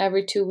 days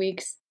every 2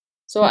 weeks,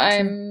 so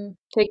I'm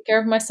taking care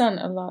of my son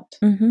a lot.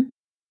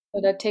 So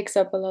that takes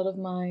up a lot of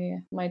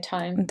my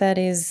time. That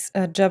is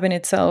a job in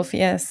itself,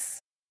 yes.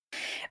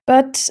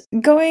 But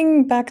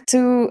going back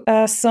to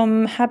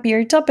some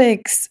happier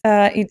topics,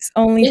 it's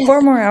only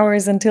 4 more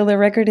hours until the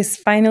record is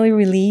finally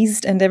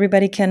released and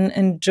everybody can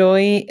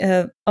enjoy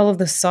all of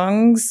the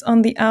songs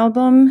on the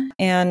album.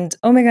 And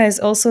Omega is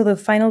also the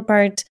final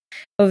part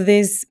of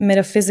this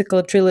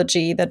metaphysical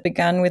trilogy that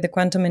began with the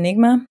Quantum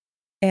Enigma.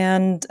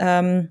 And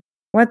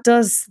what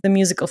does the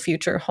musical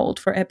future hold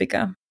for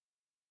Epica?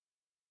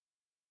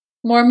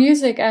 More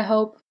music, I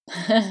hope.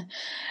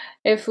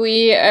 If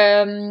we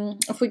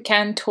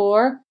can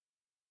tour.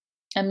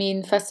 I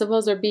mean,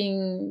 festivals are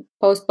being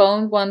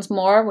postponed once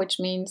more, which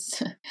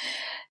means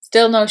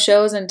still no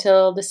shows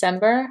until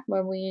December,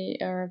 when we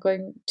are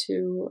going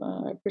to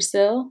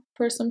Brazil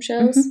for some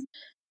shows.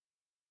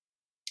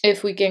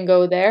 If we can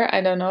go there,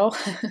 I don't know.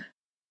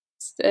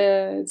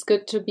 It's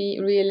good to be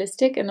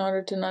realistic in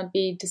order to not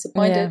be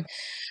disappointed.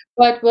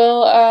 But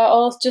we'll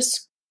all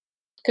just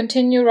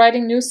continue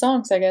writing new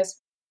songs, I guess.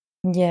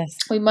 Yes.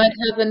 We might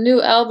have a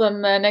new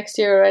album next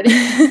year already.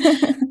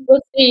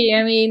 We'll see.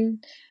 I mean,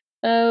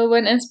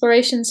 when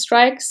inspiration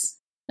strikes,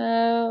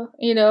 if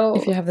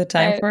you have the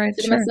time for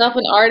it, sure. Myself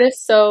an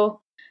artist,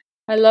 so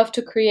I love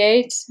to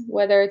create,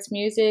 whether it's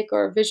music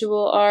or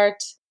visual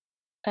art.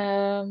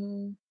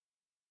 I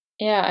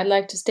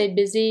like to stay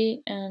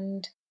busy,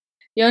 and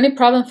the only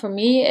problem for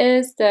me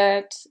is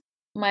that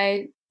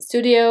my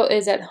studio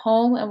is at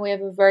home and we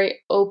have a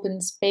very open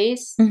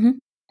space.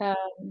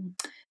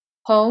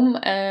 Home,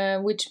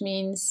 which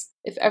means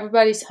if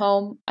everybody's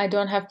home, I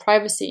don't have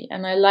privacy,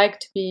 and I like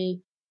to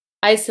be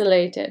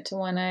isolated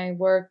when I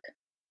work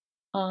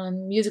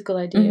on musical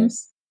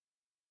ideas.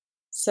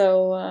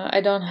 So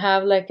I don't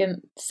have like a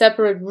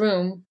separate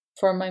room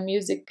for my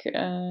musical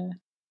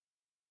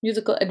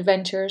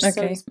adventures,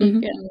 so to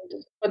speak. And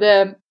for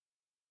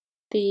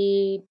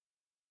the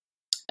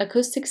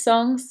acoustic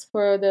songs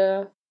for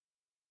the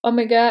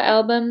Omega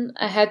album,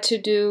 I had to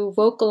do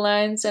vocal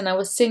lines, and I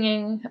was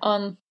singing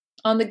on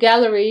the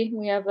gallery.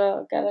 We have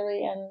a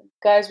gallery, and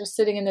guys were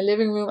sitting in the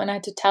living room, and I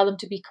had to tell them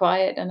to be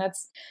quiet, and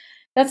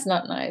that's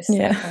not nice.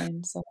 I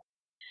find. So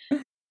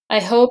I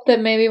hope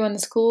that maybe when the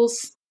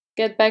schools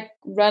get back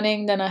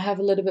running, then I have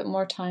a little bit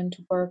more time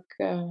to work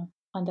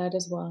on that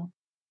as well.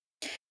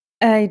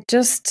 It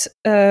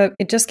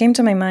just came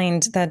to my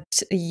mind that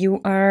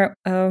you are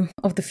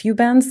of the few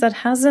bands that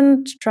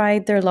hasn't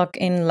tried their luck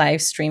in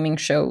live streaming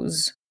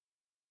shows.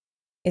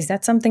 Is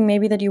that something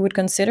maybe that you would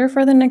consider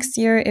for the next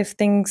year if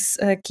things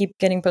keep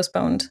getting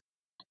postponed?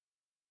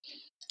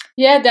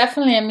 Yeah,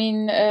 definitely. I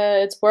mean,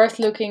 it's worth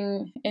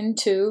looking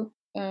into.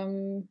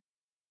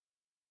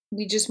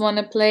 We just want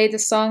to play the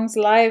songs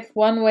live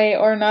one way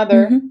or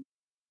another,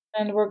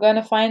 and we're going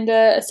to find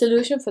a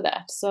solution for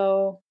that.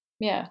 So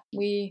yeah,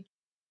 we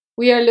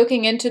are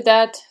looking into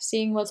that,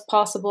 seeing what's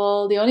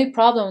possible. The only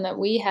problem that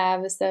we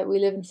have is that we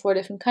live in 4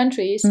 different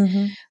countries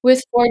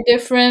with 4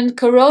 different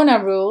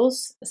corona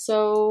rules.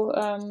 So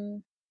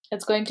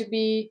it's going to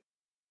be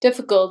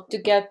difficult to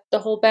get the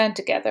whole band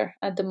together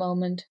at the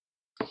moment.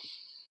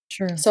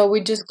 Sure. So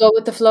we just go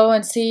with the flow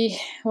and see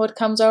what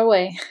comes our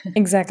way.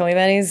 Exactly.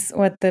 That is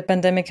what the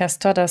pandemic has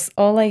taught us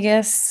all, I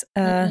guess,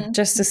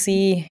 just to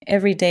see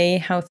every day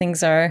how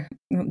things are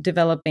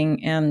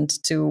developing and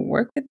to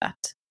work with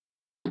that.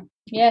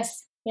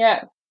 Yes.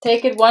 Yeah.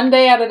 Take it one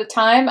day at a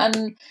time.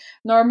 And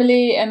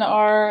normally in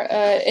our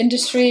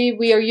industry,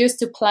 we are used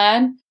to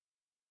plan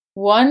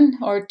 1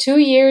 or 2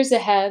 years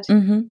ahead.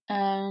 And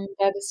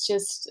that is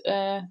just,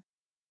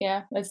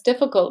 it's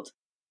difficult.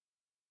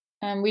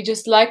 And we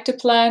just like to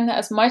plan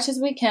as much as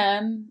we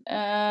can,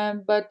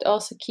 but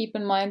also keep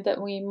in mind that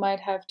we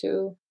might have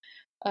to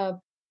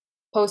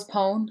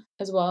postpone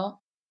as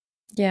well.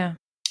 Yeah.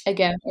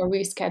 Again, or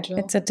reschedule.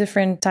 It's a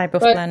different type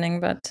of planning,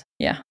 but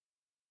yeah.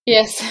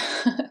 Yes.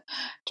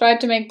 Try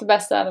to make the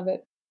best out of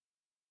it.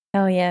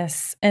 Hell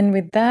yes. And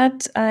with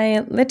that,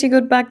 I let you go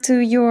back to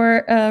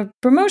your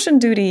promotion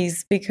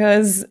duties,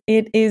 because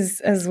it is,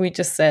 as we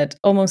just said,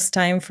 almost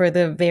time for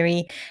the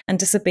very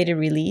anticipated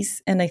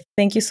release. And I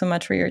thank you so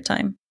much for your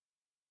time.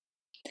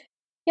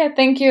 Yeah,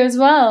 thank you as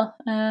well.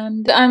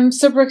 And I'm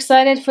super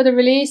excited for the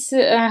release.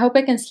 I hope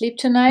I can sleep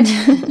tonight.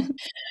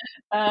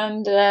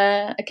 And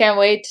I can't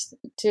wait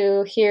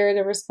to hear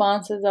the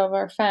responses of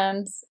our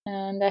fans.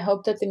 And I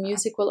hope that the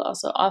music will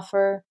also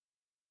offer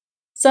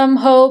some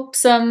hope,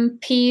 some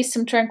peace,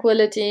 some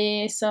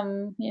tranquility,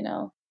 some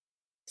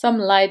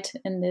light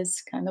in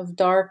this kind of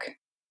dark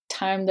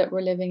time that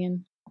we're living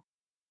in.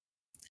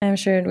 I'm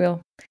sure it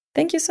will.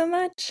 Thank you so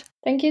much.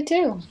 Thank you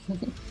too.